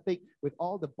sexual ethic with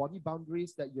all the body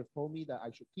boundaries that you've told me that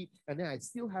I should keep, and then I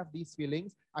still have these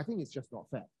feelings, I think it's just not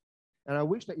fair. And I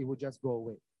wish that it would just go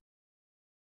away.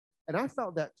 And I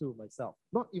felt that too myself.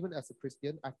 Not even as a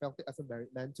Christian, I felt it as a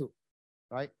married man too,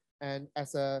 right? And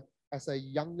as a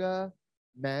younger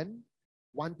man,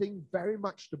 wanting very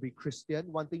much to be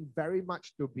Christian, wanting very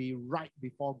much to be right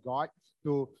before God,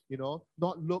 to,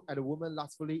 not look at a woman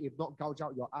lustfully, if not gouge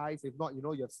out your eyes, if not,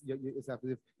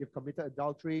 you've committed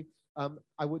adultery.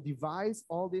 I would devise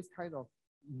all these kind of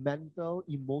mental,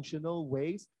 emotional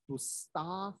ways to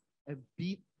starve and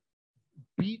beat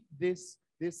this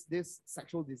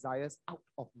sexual desires out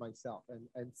of myself.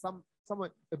 And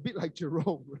somewhat a bit like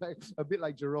Jerome, right? A bit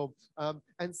like Jerome.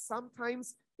 And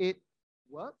sometimes it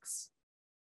works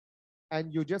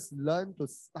and you just learn to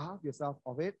starve yourself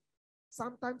of it.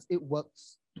 Sometimes it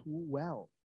works too well.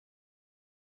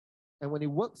 And when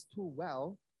it works too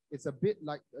well, it's a bit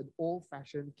like an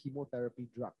old-fashioned chemotherapy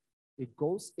drug. It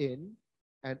goes in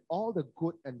and all the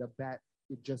good and the bad,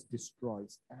 it just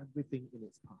destroys everything in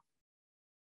its path.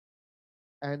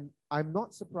 And I'm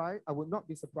not surprised, I would not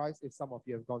be surprised if some of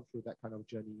you have gone through that kind of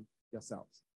journey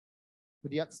yourselves. To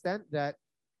the extent that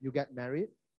you get married,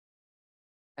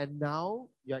 and now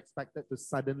you're expected to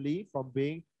suddenly, from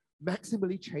being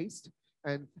maximally chaste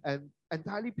and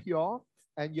entirely pure,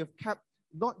 and you've kept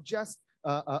not just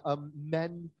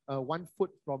men 1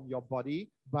 foot from your body,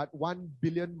 but 1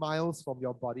 billion miles from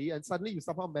your body, and suddenly you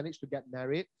somehow manage to get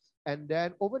married, and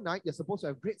then overnight you're supposed to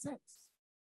have great sex.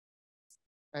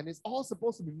 And it's all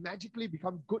supposed to be magically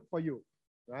become good for you,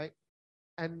 right?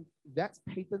 And that's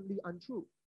patently untrue.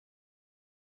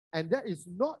 And that is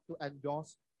not to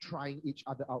endorse trying each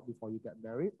other out before you get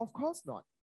married. Of course not.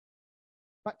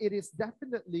 But it is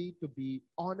definitely to be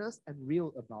honest and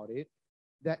real about it,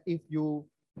 that if you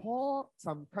pour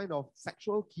some kind of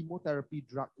sexual chemotherapy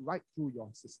drug right through your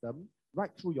system,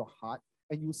 right through your heart,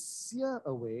 and you sear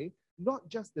away not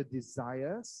just the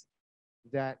desires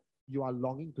that you are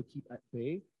longing to keep at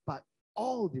bay, but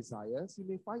all desires, you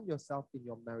may find yourself in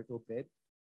your marital bed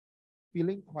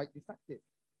feeling quite defective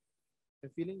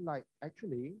and feeling like,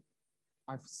 actually,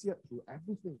 I've seared through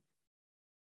everything.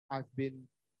 I've been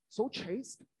so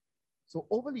chaste, so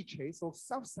overly chaste, so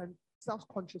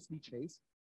self-consciously chaste,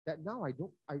 that now I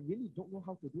really don't know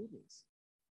how to do this.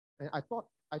 And I thought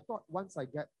once I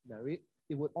get married,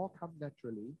 it would all come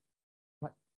naturally,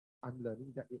 but I'm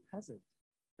learning that it hasn't.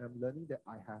 And I'm learning that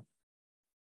I have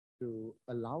to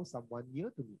allow someone near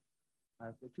to me. I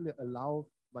have to actually allow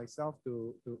myself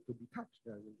to be touched.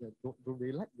 Don't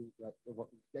really let me,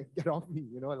 like, get off me,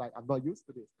 like I'm not used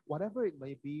to this. Whatever it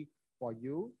may be for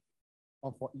you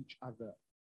or for each other,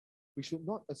 we should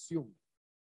not assume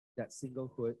that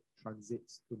singlehood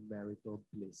transits to marital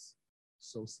bliss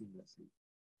so seamlessly.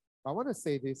 I want to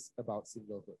say this about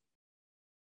singlehood.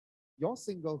 Your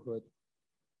singlehood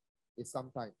is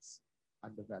sometimes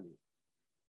undervalued,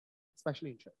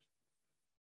 especially in church,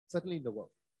 certainly in the world.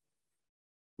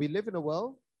 We live in a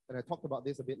world, and I talked about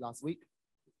this a bit last week,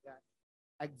 that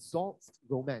exalts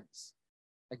romance.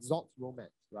 Exalts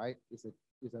romance, right? Is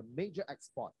a major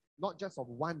export, not just of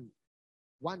one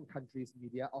country's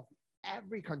media, of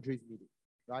every country's media,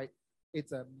 right?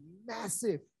 It's a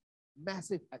massive,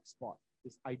 massive export,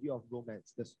 this idea of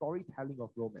romance, the storytelling of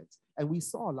romance. And we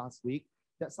saw last week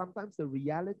that sometimes the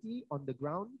reality on the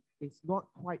ground is not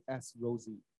quite as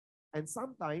rosy. And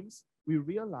sometimes we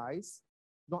realize,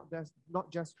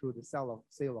 not just through the sale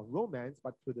of romance,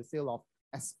 but through the sale of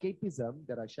escapism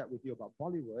that I shared with you about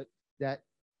Bollywood,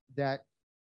 that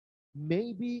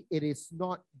maybe it is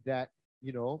not that,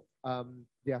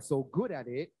 they are so good at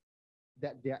it,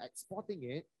 that they're exporting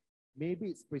it, maybe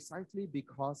it's precisely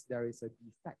because there is a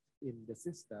defect in the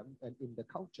system and in the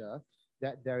culture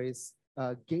that there is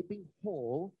a gaping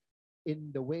hole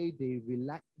in the way they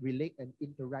relate and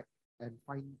interact and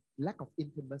find lack of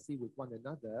intimacy with one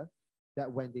another,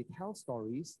 that when they tell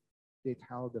stories, they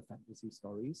tell the fantasy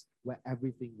stories where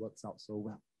everything works out so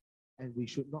well. And we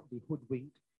should not be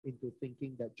hoodwinked into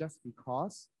thinking that just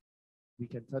because we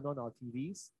can turn on our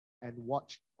TVs and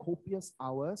watch copious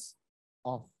hours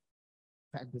of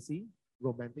fantasy,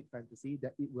 romantic fantasy,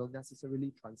 that it will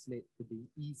necessarily translate to being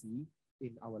easy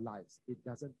in our lives. It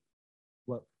doesn't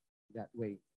work that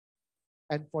way.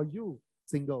 And for you,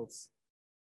 singles,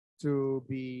 to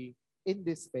be in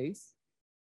this space,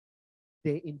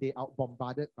 day in, day out,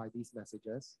 bombarded by these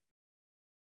messages,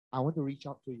 I want to reach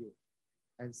out to you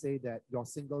and say that your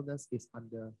singleness is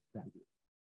undervalued.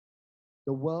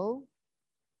 The world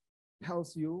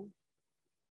tells you,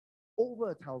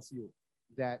 tells you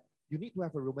that you need to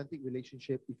have a romantic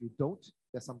relationship. If you don't,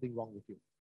 there's something wrong with you.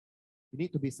 You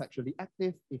need to be sexually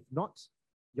active. If not,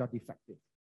 you're defective.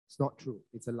 It's not true.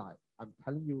 It's a lie. I'm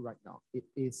telling you right now, it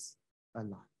is a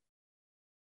lie.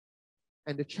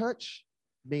 And the church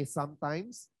may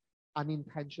sometimes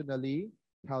unintentionally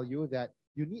tell you that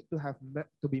you need to have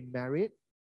to be married,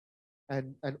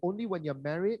 and only when you're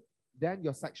married, then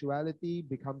your sexuality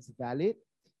becomes valid,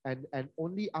 and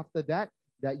only after that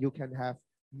you can have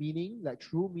meaning, like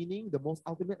true meaning. The most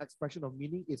ultimate expression of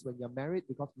meaning is when you're married,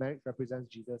 because marriage represents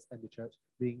Jesus and the church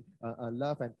being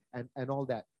love and all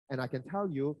that. And I can tell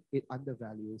you, it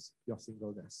undervalues your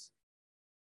singleness.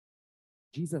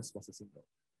 Jesus was a single.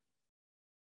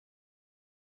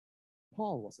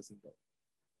 Paul was a single.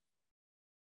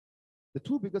 The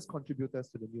two biggest contributors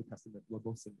to the New Testament were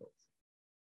both singles.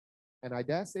 And I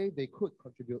dare say they could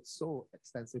contribute so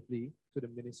extensively to the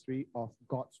ministry of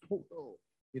God's total,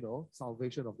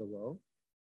 salvation of the world,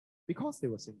 because they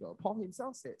were single. Paul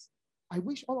himself says, I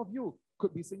wish all of you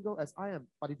could be single as I am,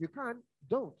 but if you can't,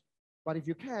 don't. But if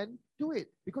you can, do it.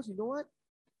 Because you know what?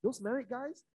 Those married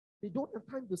guys, they don't have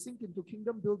time to sink into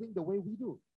kingdom building the way we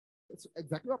do. It's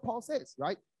exactly what Paul says,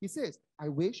 right? He says, I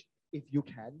wish if you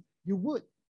can, you would.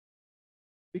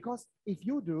 Because if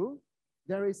you do,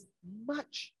 there is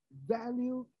much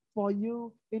value for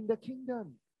you in the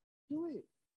kingdom. Do it.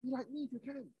 Be like me if you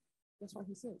can. That's what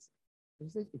he says. He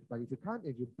says, but if you can't,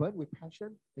 if you burn with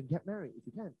passion, then get married. If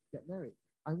you can, get married.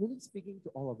 I'm really speaking to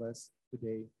all of us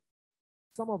today.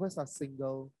 Some of us are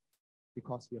single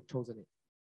because we have chosen it.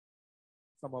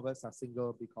 Some of us are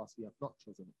single because we have not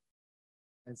chosen it.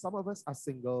 And some of us are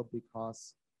single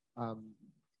because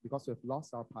we've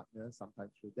lost our partner,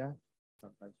 sometimes through death,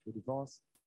 sometimes through divorce,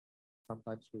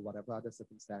 sometimes through whatever other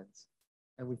circumstance.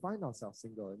 And we find ourselves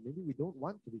single, and maybe we don't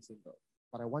want to be single.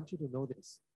 But I want you to know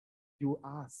this. You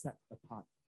are set apart.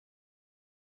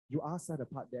 You are set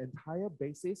apart. The entire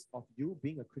basis of you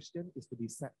being a Christian is to be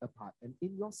set apart. And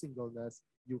in your singleness,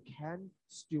 you can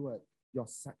steward your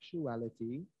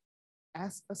sexuality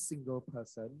as a single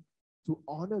person to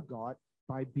honor God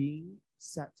by being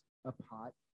set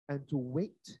apart, and to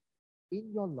wait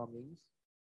in your longings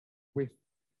with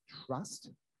trust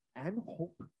and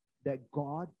hope that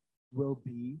God will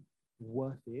be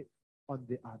worth it on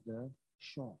the other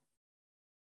shore.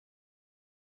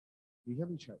 You hear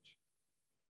me, church?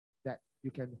 That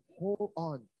you can hold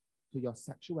on to your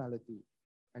sexuality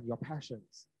and your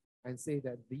passions and say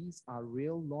that these are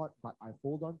real, Lord, but I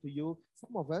hold on to you.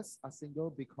 Some of us are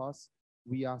single because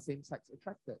we are same-sex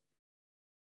attracted,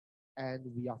 and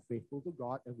we are faithful to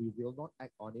God, and we will not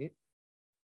act on it.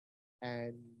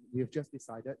 And we've just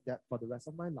decided that for the rest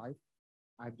of my life,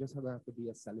 I'm just going to have to be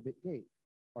a celibate gay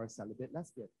or a celibate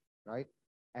lesbian, right?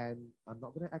 And I'm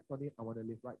not going to act on it. I want to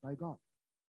live right by God.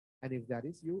 And if that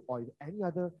is you, or if any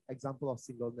other example of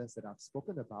singleness that I've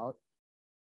spoken about,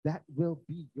 that will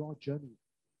be your journey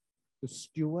to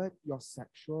steward your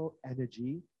sexual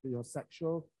energy, your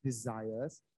sexual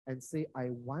desires, and say, I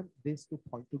want this to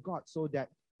point to God, so that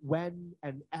when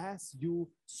and as you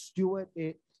steward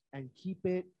it and keep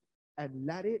it and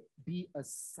let it be a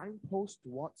signpost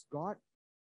towards God,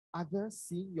 others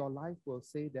seeing your life will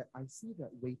say that I see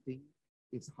that waiting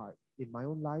is hard. In my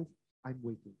own life, I'm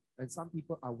waiting. And some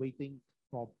people are waiting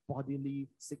for bodily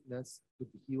sickness to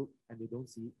be healed, and they don't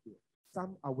see it healed.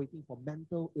 Some are waiting for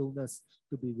mental illness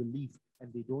to be relieved,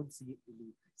 and they don't see it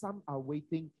relieved. Some are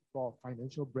waiting for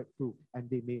financial breakthrough, and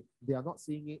they are not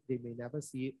seeing it, they may never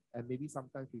see it, and maybe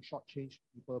sometimes we shortchange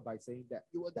people by saying that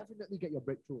you will definitely get your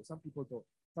breakthrough. Some people don't.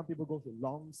 Some people go through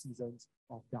long seasons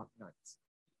of dark nights.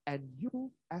 And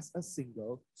you, as a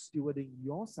single, stewarding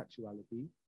your sexuality,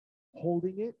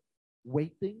 holding it,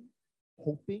 waiting,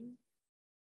 hoping,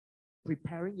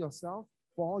 preparing yourself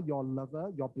for your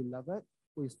lover, your beloved,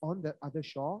 who is on the other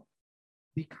shore,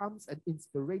 becomes an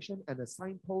inspiration and a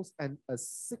signpost and a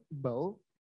signal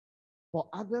for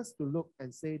others to look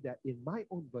and say that in my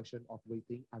own version of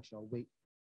waiting, I shall wait.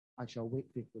 I shall wait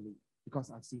faithfully because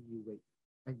I've seen you wait.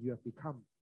 And you have become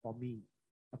for me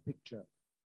a picture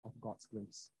of God's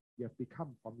grace. You have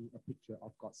become for me a picture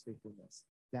of God's faithfulness.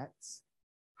 That's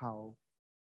how,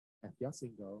 if you're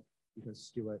single, you can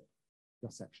steward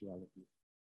your sexuality.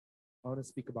 I want to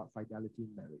speak about fidelity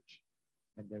in marriage,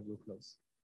 and then we'll close.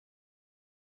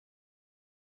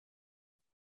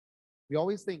 We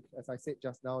always think, as I said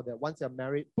just now, that once you're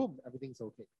married, boom, everything's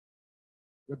okay.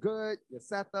 You're good, you're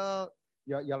settled,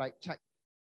 you're like, check,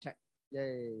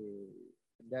 yay.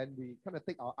 And then we kind of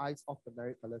take our eyes off the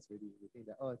married fellas already. We think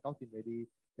that, oh, it's all ready,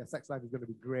 their sex life is going to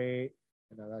be great.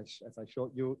 And as I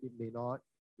showed you, it may not,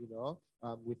 you know.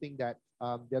 We think that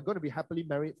they're going to be happily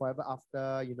married forever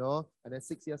after, you know, and then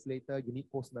 6 years later, you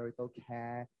need post-marital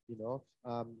care, you know.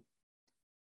 I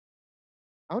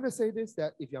want to say this,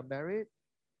 that if you're married,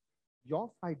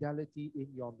 your fidelity in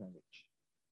your marriage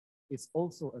is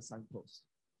also a signpost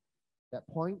that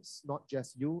points not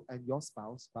just you and your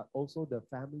spouse, but also the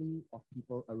family of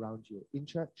people around you in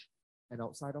church and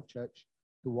outside of church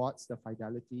towards the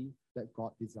fidelity that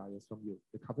God desires from you,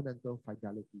 the covenantal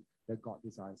fidelity that God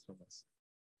desires from us.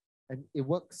 And it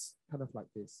works kind of like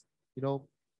this. You know,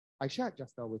 I shared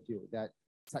just now with you that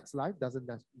sex life doesn't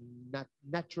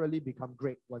naturally become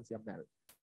great once you're married.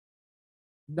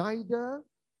 Neither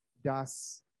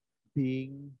does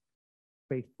being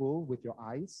faithful with your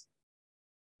eyes,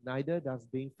 neither does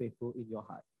being faithful in your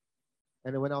heart.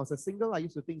 And when I was a single, I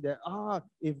used to think that,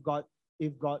 if got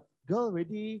girl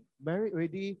ready, married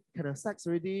ready, can have sex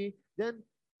ready, then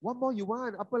what more you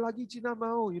want? Apa lagi Cina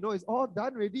mau? You know, it's all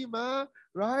done ready, ma,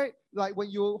 right? Like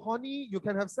when you're horny, you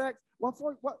can have sex. What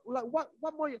more?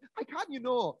 I can't, you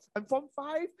know. I'm Form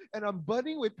 5 and I'm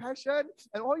burning with passion.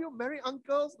 And all you married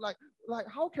uncles, like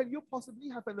how can you possibly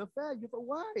have an affair? You have a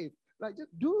wife. Like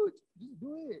just do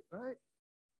it, right?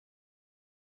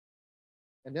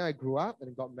 And then I grew up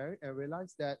and got married and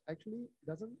realized that actually it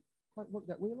doesn't quite work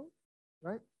that way,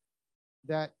 right?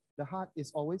 That the heart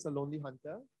is always a lonely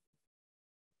hunter.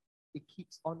 It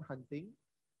keeps on hunting.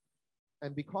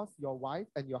 And because your wife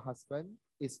and your husband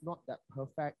is not that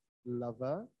perfect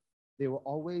lover, they will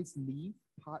always leave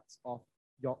parts of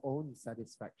your own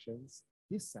satisfactions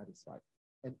dissatisfied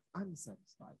and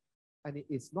unsatisfied. And it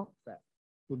is not fair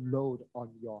to load on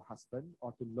your husband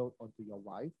or to load onto your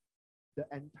wife the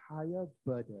entire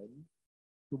burden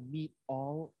to meet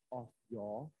all of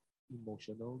your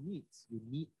emotional needs. You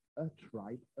need a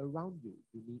tribe around you.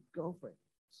 You need girlfriends.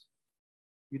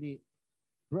 You need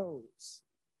bros.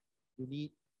 You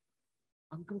need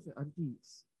uncles and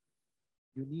aunties.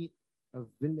 You need a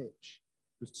village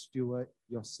to steward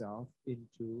yourself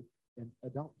into an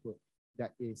adulthood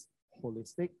that is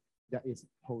holistic, that is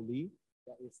holy,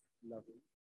 that is loving,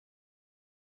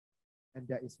 and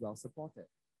that is well supported.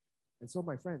 And so,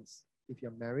 my friends, if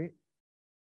you're married,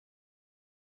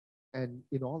 and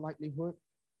in all likelihood,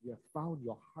 you have found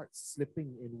your heart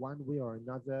slipping in one way or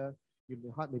another,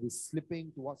 your heart may be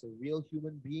slipping towards a real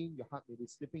human being, your heart may be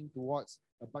slipping towards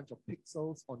a bunch of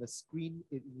pixels on a screen,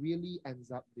 it really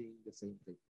ends up being the same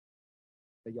thing.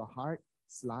 That your heart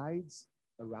slides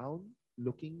around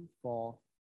looking for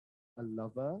a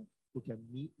lover who can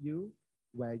meet you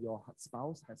where your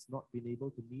spouse has not been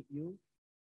able to meet you.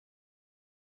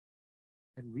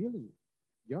 And really,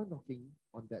 you're knocking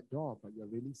on that door, but you're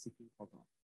really seeking for God.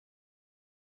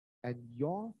 And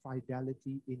your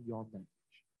fidelity in your marriage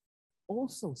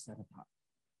also set apart.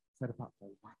 Set apart for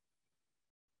what?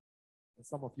 And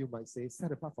some of you might say,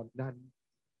 set apart for none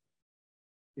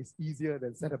is easier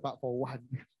than set apart for one.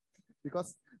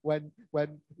 because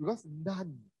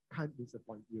none can't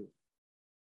disappoint you.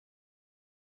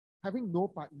 Having no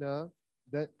partner,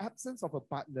 the absence of a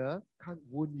partner can't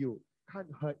wound you, can't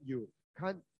hurt you,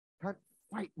 can't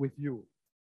fight with you,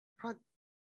 can't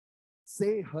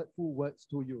say hurtful words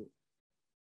to you,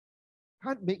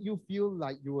 can't make you feel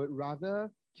like you would rather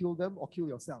kill them or kill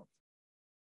yourself.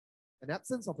 An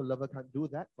absence of a lover can't do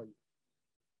that for you.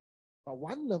 But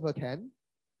one lover can.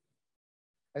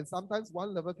 And sometimes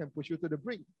one lover can push you to the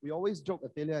brink. We always joke,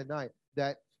 Athalia and I,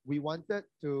 that we wanted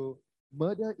to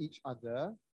murder each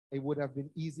other. It would have been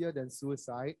easier than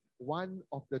suicide. One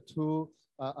of the two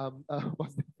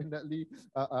was definitely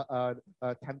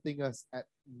tempting us at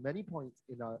many points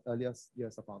in our earliest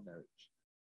years of our marriage.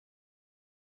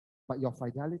 But your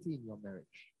fidelity in your marriage,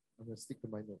 I'm going to stick to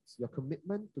my notes, your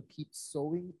commitment to keep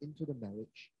sowing into the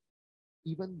marriage,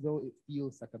 even though it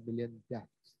feels like a million deaths,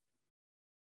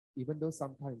 even though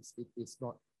sometimes it is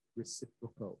not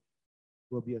reciprocal,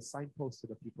 will be a signpost to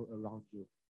the people around you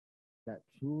that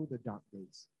through the dark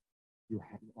days, you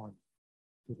hang on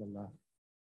to the love,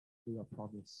 to your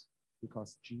promise,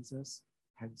 because Jesus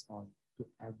hangs on to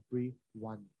every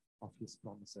one of his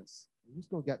promises. I'm just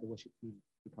going to get the worship team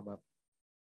to come up.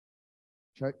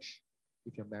 Church,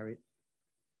 if you're married,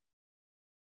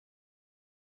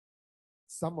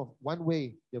 one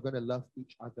way you're going to love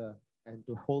each other and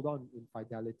to hold on in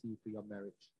fidelity to your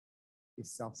marriage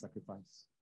is self-sacrifice.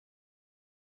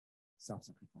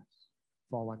 Self-sacrifice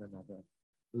for one another.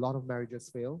 A lot of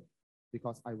marriages fail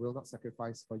because I will not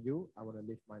sacrifice for you. I want to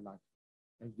live my life.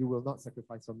 And you will not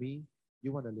sacrifice for me.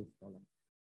 You want to live your life.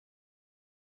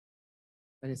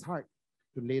 And it's hard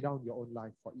to lay down your own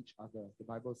life for each other. The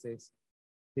Bible says,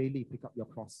 daily pick up your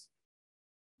cross,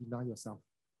 deny yourself,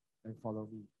 and follow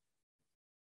me.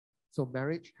 So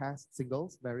marriage has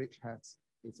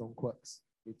its own quirks,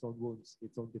 its own wounds,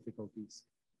 its own difficulties.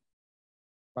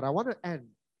 But I want to end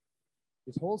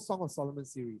this whole Song of Solomon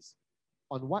series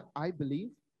on what I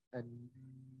believe, and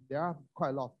there are quite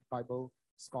a lot of Bible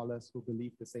scholars who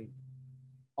believe the same,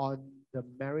 on the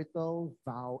marital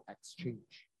vow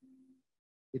exchange.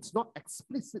 It's not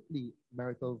explicitly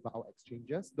marital vow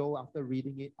exchanges, though after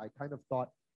reading it, I kind of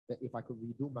thought that if I could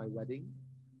redo my wedding,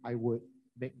 I would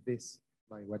make this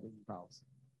my wedding vows.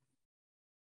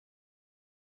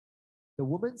 The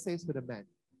woman says to the man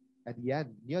at the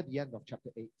end, near the end of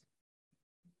chapter 8,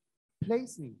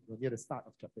 place me, or near the start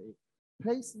of chapter 8,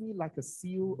 place me like a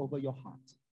seal over your heart,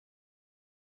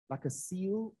 like a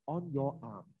seal on your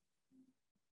arm.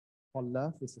 For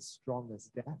love is as strong as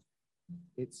death,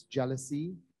 its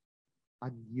jealousy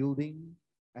unyielding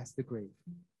as the grave.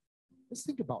 Let's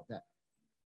think about that.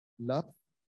 Love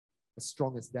as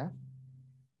strong as death,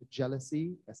 the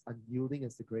jealousy as unyielding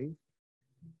as the grave.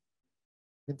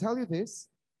 I can tell you this,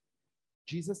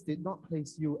 Jesus did not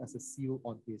place you as a seal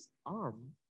on his arm,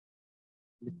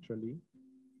 literally.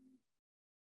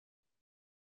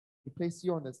 He placed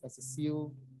you as a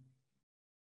seal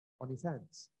on his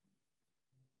hands.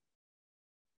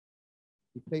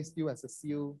 He placed you as a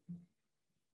seal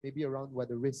maybe around where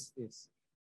the wrist is.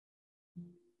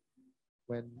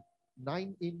 When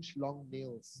 9-inch long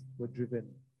nails were driven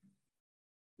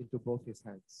into both his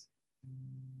hands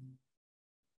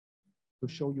to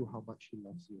show you how much he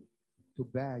loves you, to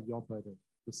bear your burden,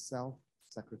 to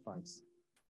self-sacrifice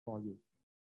for you.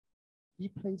 He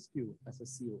placed you as a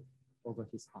seal over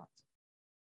his heart.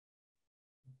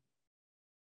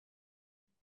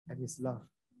 And his love,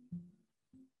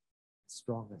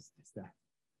 strong as his death.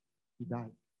 He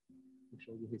died to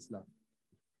show you his love.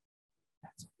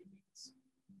 That's what it means.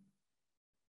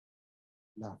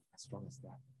 Love as strong as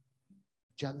death.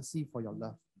 Jealousy for your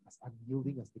love as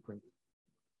unyielding as the grave.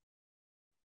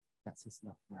 That's his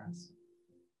love for us.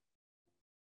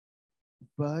 It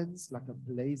burns like a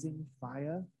blazing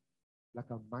fire, like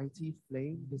a mighty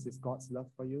flame. This is God's love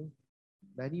for you.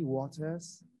 Many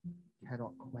waters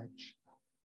cannot quench.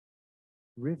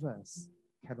 Rivers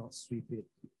cannot sweep it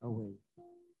away.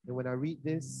 And when I read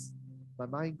this, my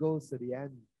mind goes to the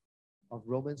end of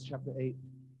Romans chapter 8.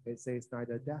 It says,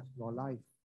 neither death nor life,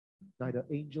 neither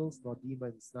angels nor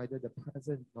demons, neither the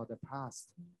present nor the past,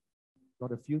 nor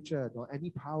the future, nor any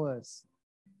powers.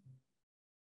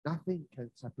 Nothing can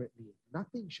separate me.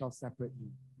 Nothing shall separate me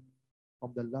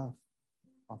from the love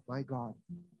of my God,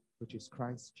 which is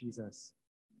Christ Jesus,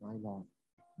 my Lord.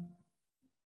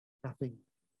 Nothing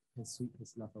can sweep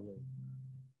his love away.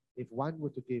 If one were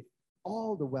to give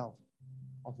all the wealth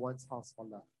of one's house for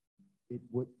love, it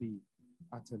would be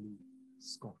utterly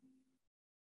scorned.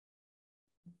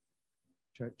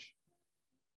 Church,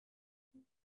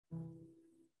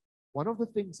 one of the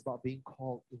things about being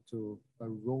called into a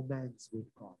romance with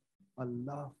God, a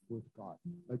love with God,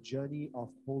 a journey of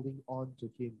holding on to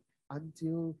him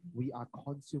until we are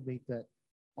consummated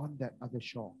on that other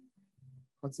shore.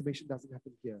 Consummation doesn't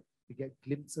happen here. We get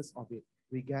glimpses of it.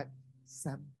 We get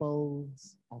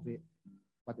samples of it.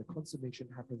 But the consummation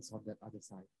happens on that other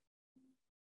side.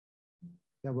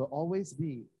 There will always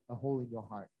be a hole in your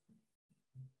heart,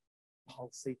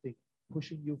 pulsating,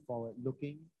 pushing you forward,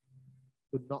 looking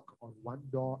to knock on one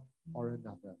door or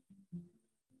another.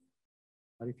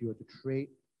 But if you were to trade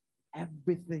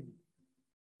everything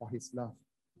for his love,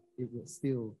 it will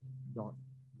still not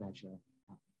measure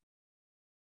up.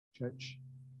 Church,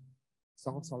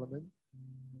 Song of Solomon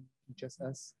teaches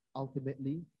us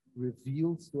ultimately,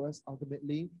 reveals to us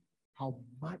ultimately how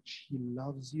much he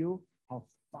loves you, how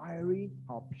fiery,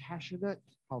 how passionate,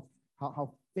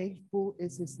 how faithful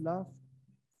is his love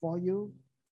for you.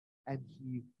 And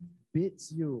he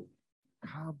bids you,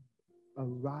 come,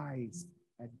 arise,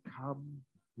 and come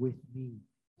with me.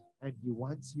 And he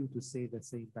wants you to say the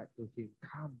same back to him.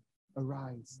 Come,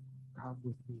 arise, come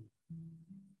with me.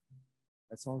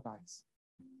 Let's all rise.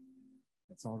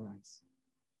 Let's all rise.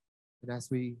 And as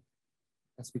we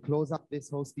close up this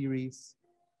whole series,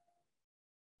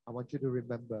 I want you to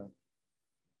remember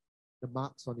the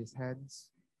marks on his hands,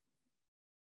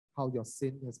 how your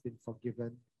sin has been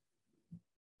forgiven,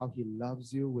 how he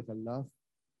loves you with a love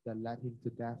that led him to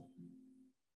death,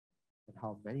 and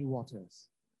how many waters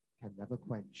can never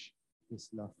quench his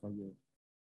love for you.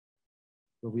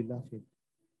 But we love him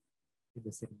in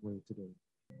the same way today.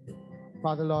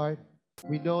 Father, Lord,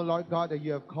 we know, Lord God, that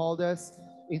you have called us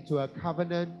into a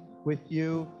covenant with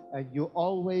you, and you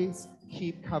always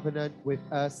keep covenant with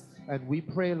us. And we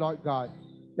pray, Lord God,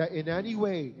 that in any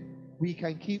way we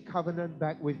can keep covenant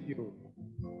back with you.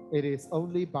 It is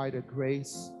only by the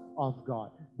grace of God,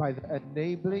 by the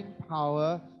enabling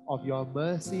power of your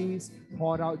mercies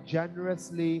poured out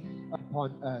generously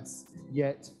upon us.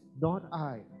 Yet not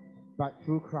I, but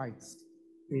through Christ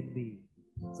in me.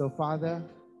 So, Father,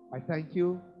 I thank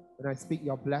you and I speak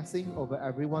your blessing over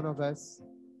every one of us.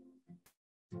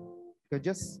 You can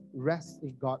just rest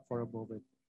in God for a moment.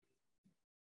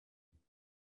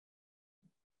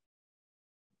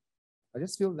 I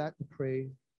just feel led to pray.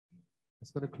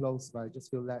 It's going to close, but I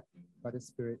just feel led by the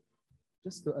Spirit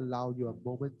just to allow you a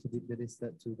moment to be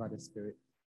ministered to by the Spirit.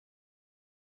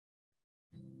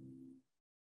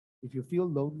 If you feel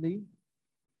lonely,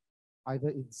 either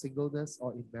in singleness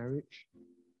or in marriage,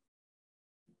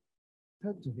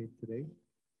 turn to him today.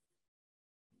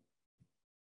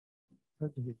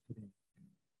 Turn to him today.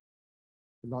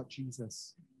 The Lord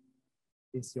Jesus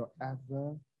is your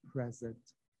ever-present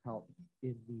help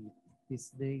in need.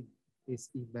 His name is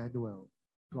Emmanuel,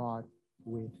 God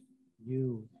with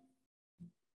you.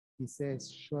 He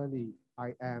says, surely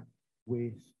I am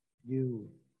with you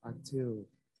until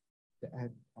the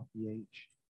end of the age.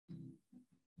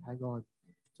 Hang on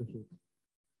to him.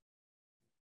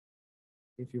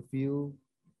 If you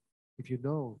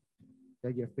know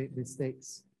that you have made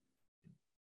mistakes,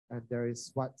 and there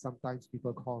is what sometimes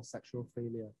people call sexual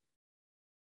failure,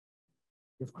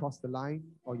 you've crossed the line,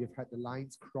 or you've had the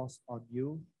lines crossed on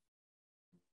you,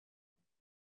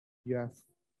 you have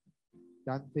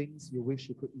done things you wish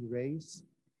you could erase,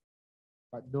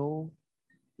 but no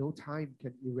time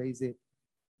can erase it.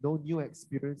 No new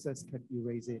experiences can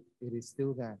erase it. It is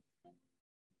still there.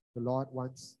 The Lord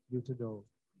wants you to know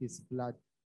his blood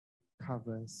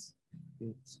covers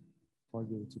it for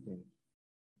you today.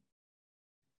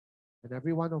 And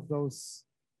every one of those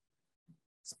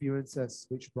experiences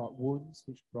which brought wounds,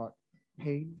 which brought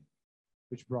pain,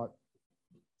 which brought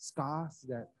scars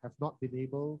that have not been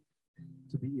able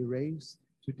to be erased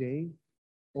today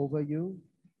over you,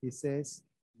 he says,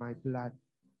 my blood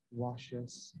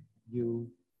washes you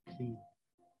clean.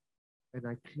 And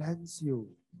I cleanse you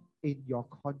in your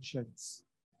conscience.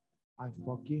 I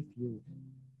forgive you.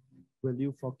 Will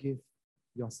you forgive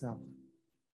yourself?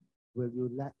 Will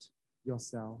you let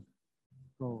yourself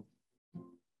go?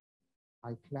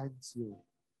 I cleanse you,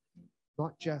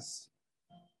 not just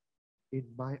in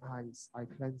my eyes, I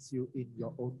cleanse you in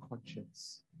your own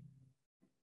conscience.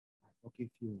 I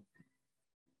forgive you.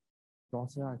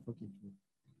 Daughter, I forgive you.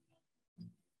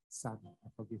 Son, I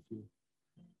forgive you.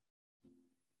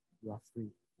 You are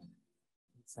free.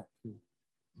 Set free.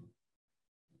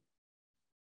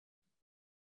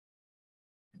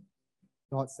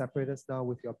 Lord, separate us now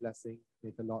with your blessing.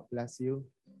 May the Lord bless you.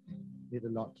 May the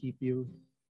Lord keep you.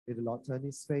 May the Lord turn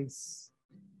his face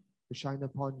to shine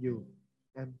upon you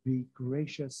and be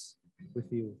gracious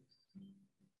with you.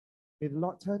 May the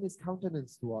Lord turn his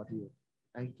countenance toward you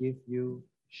and give you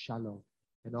shalom.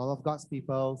 And all of God's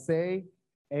people say,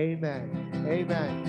 Amen. Amen.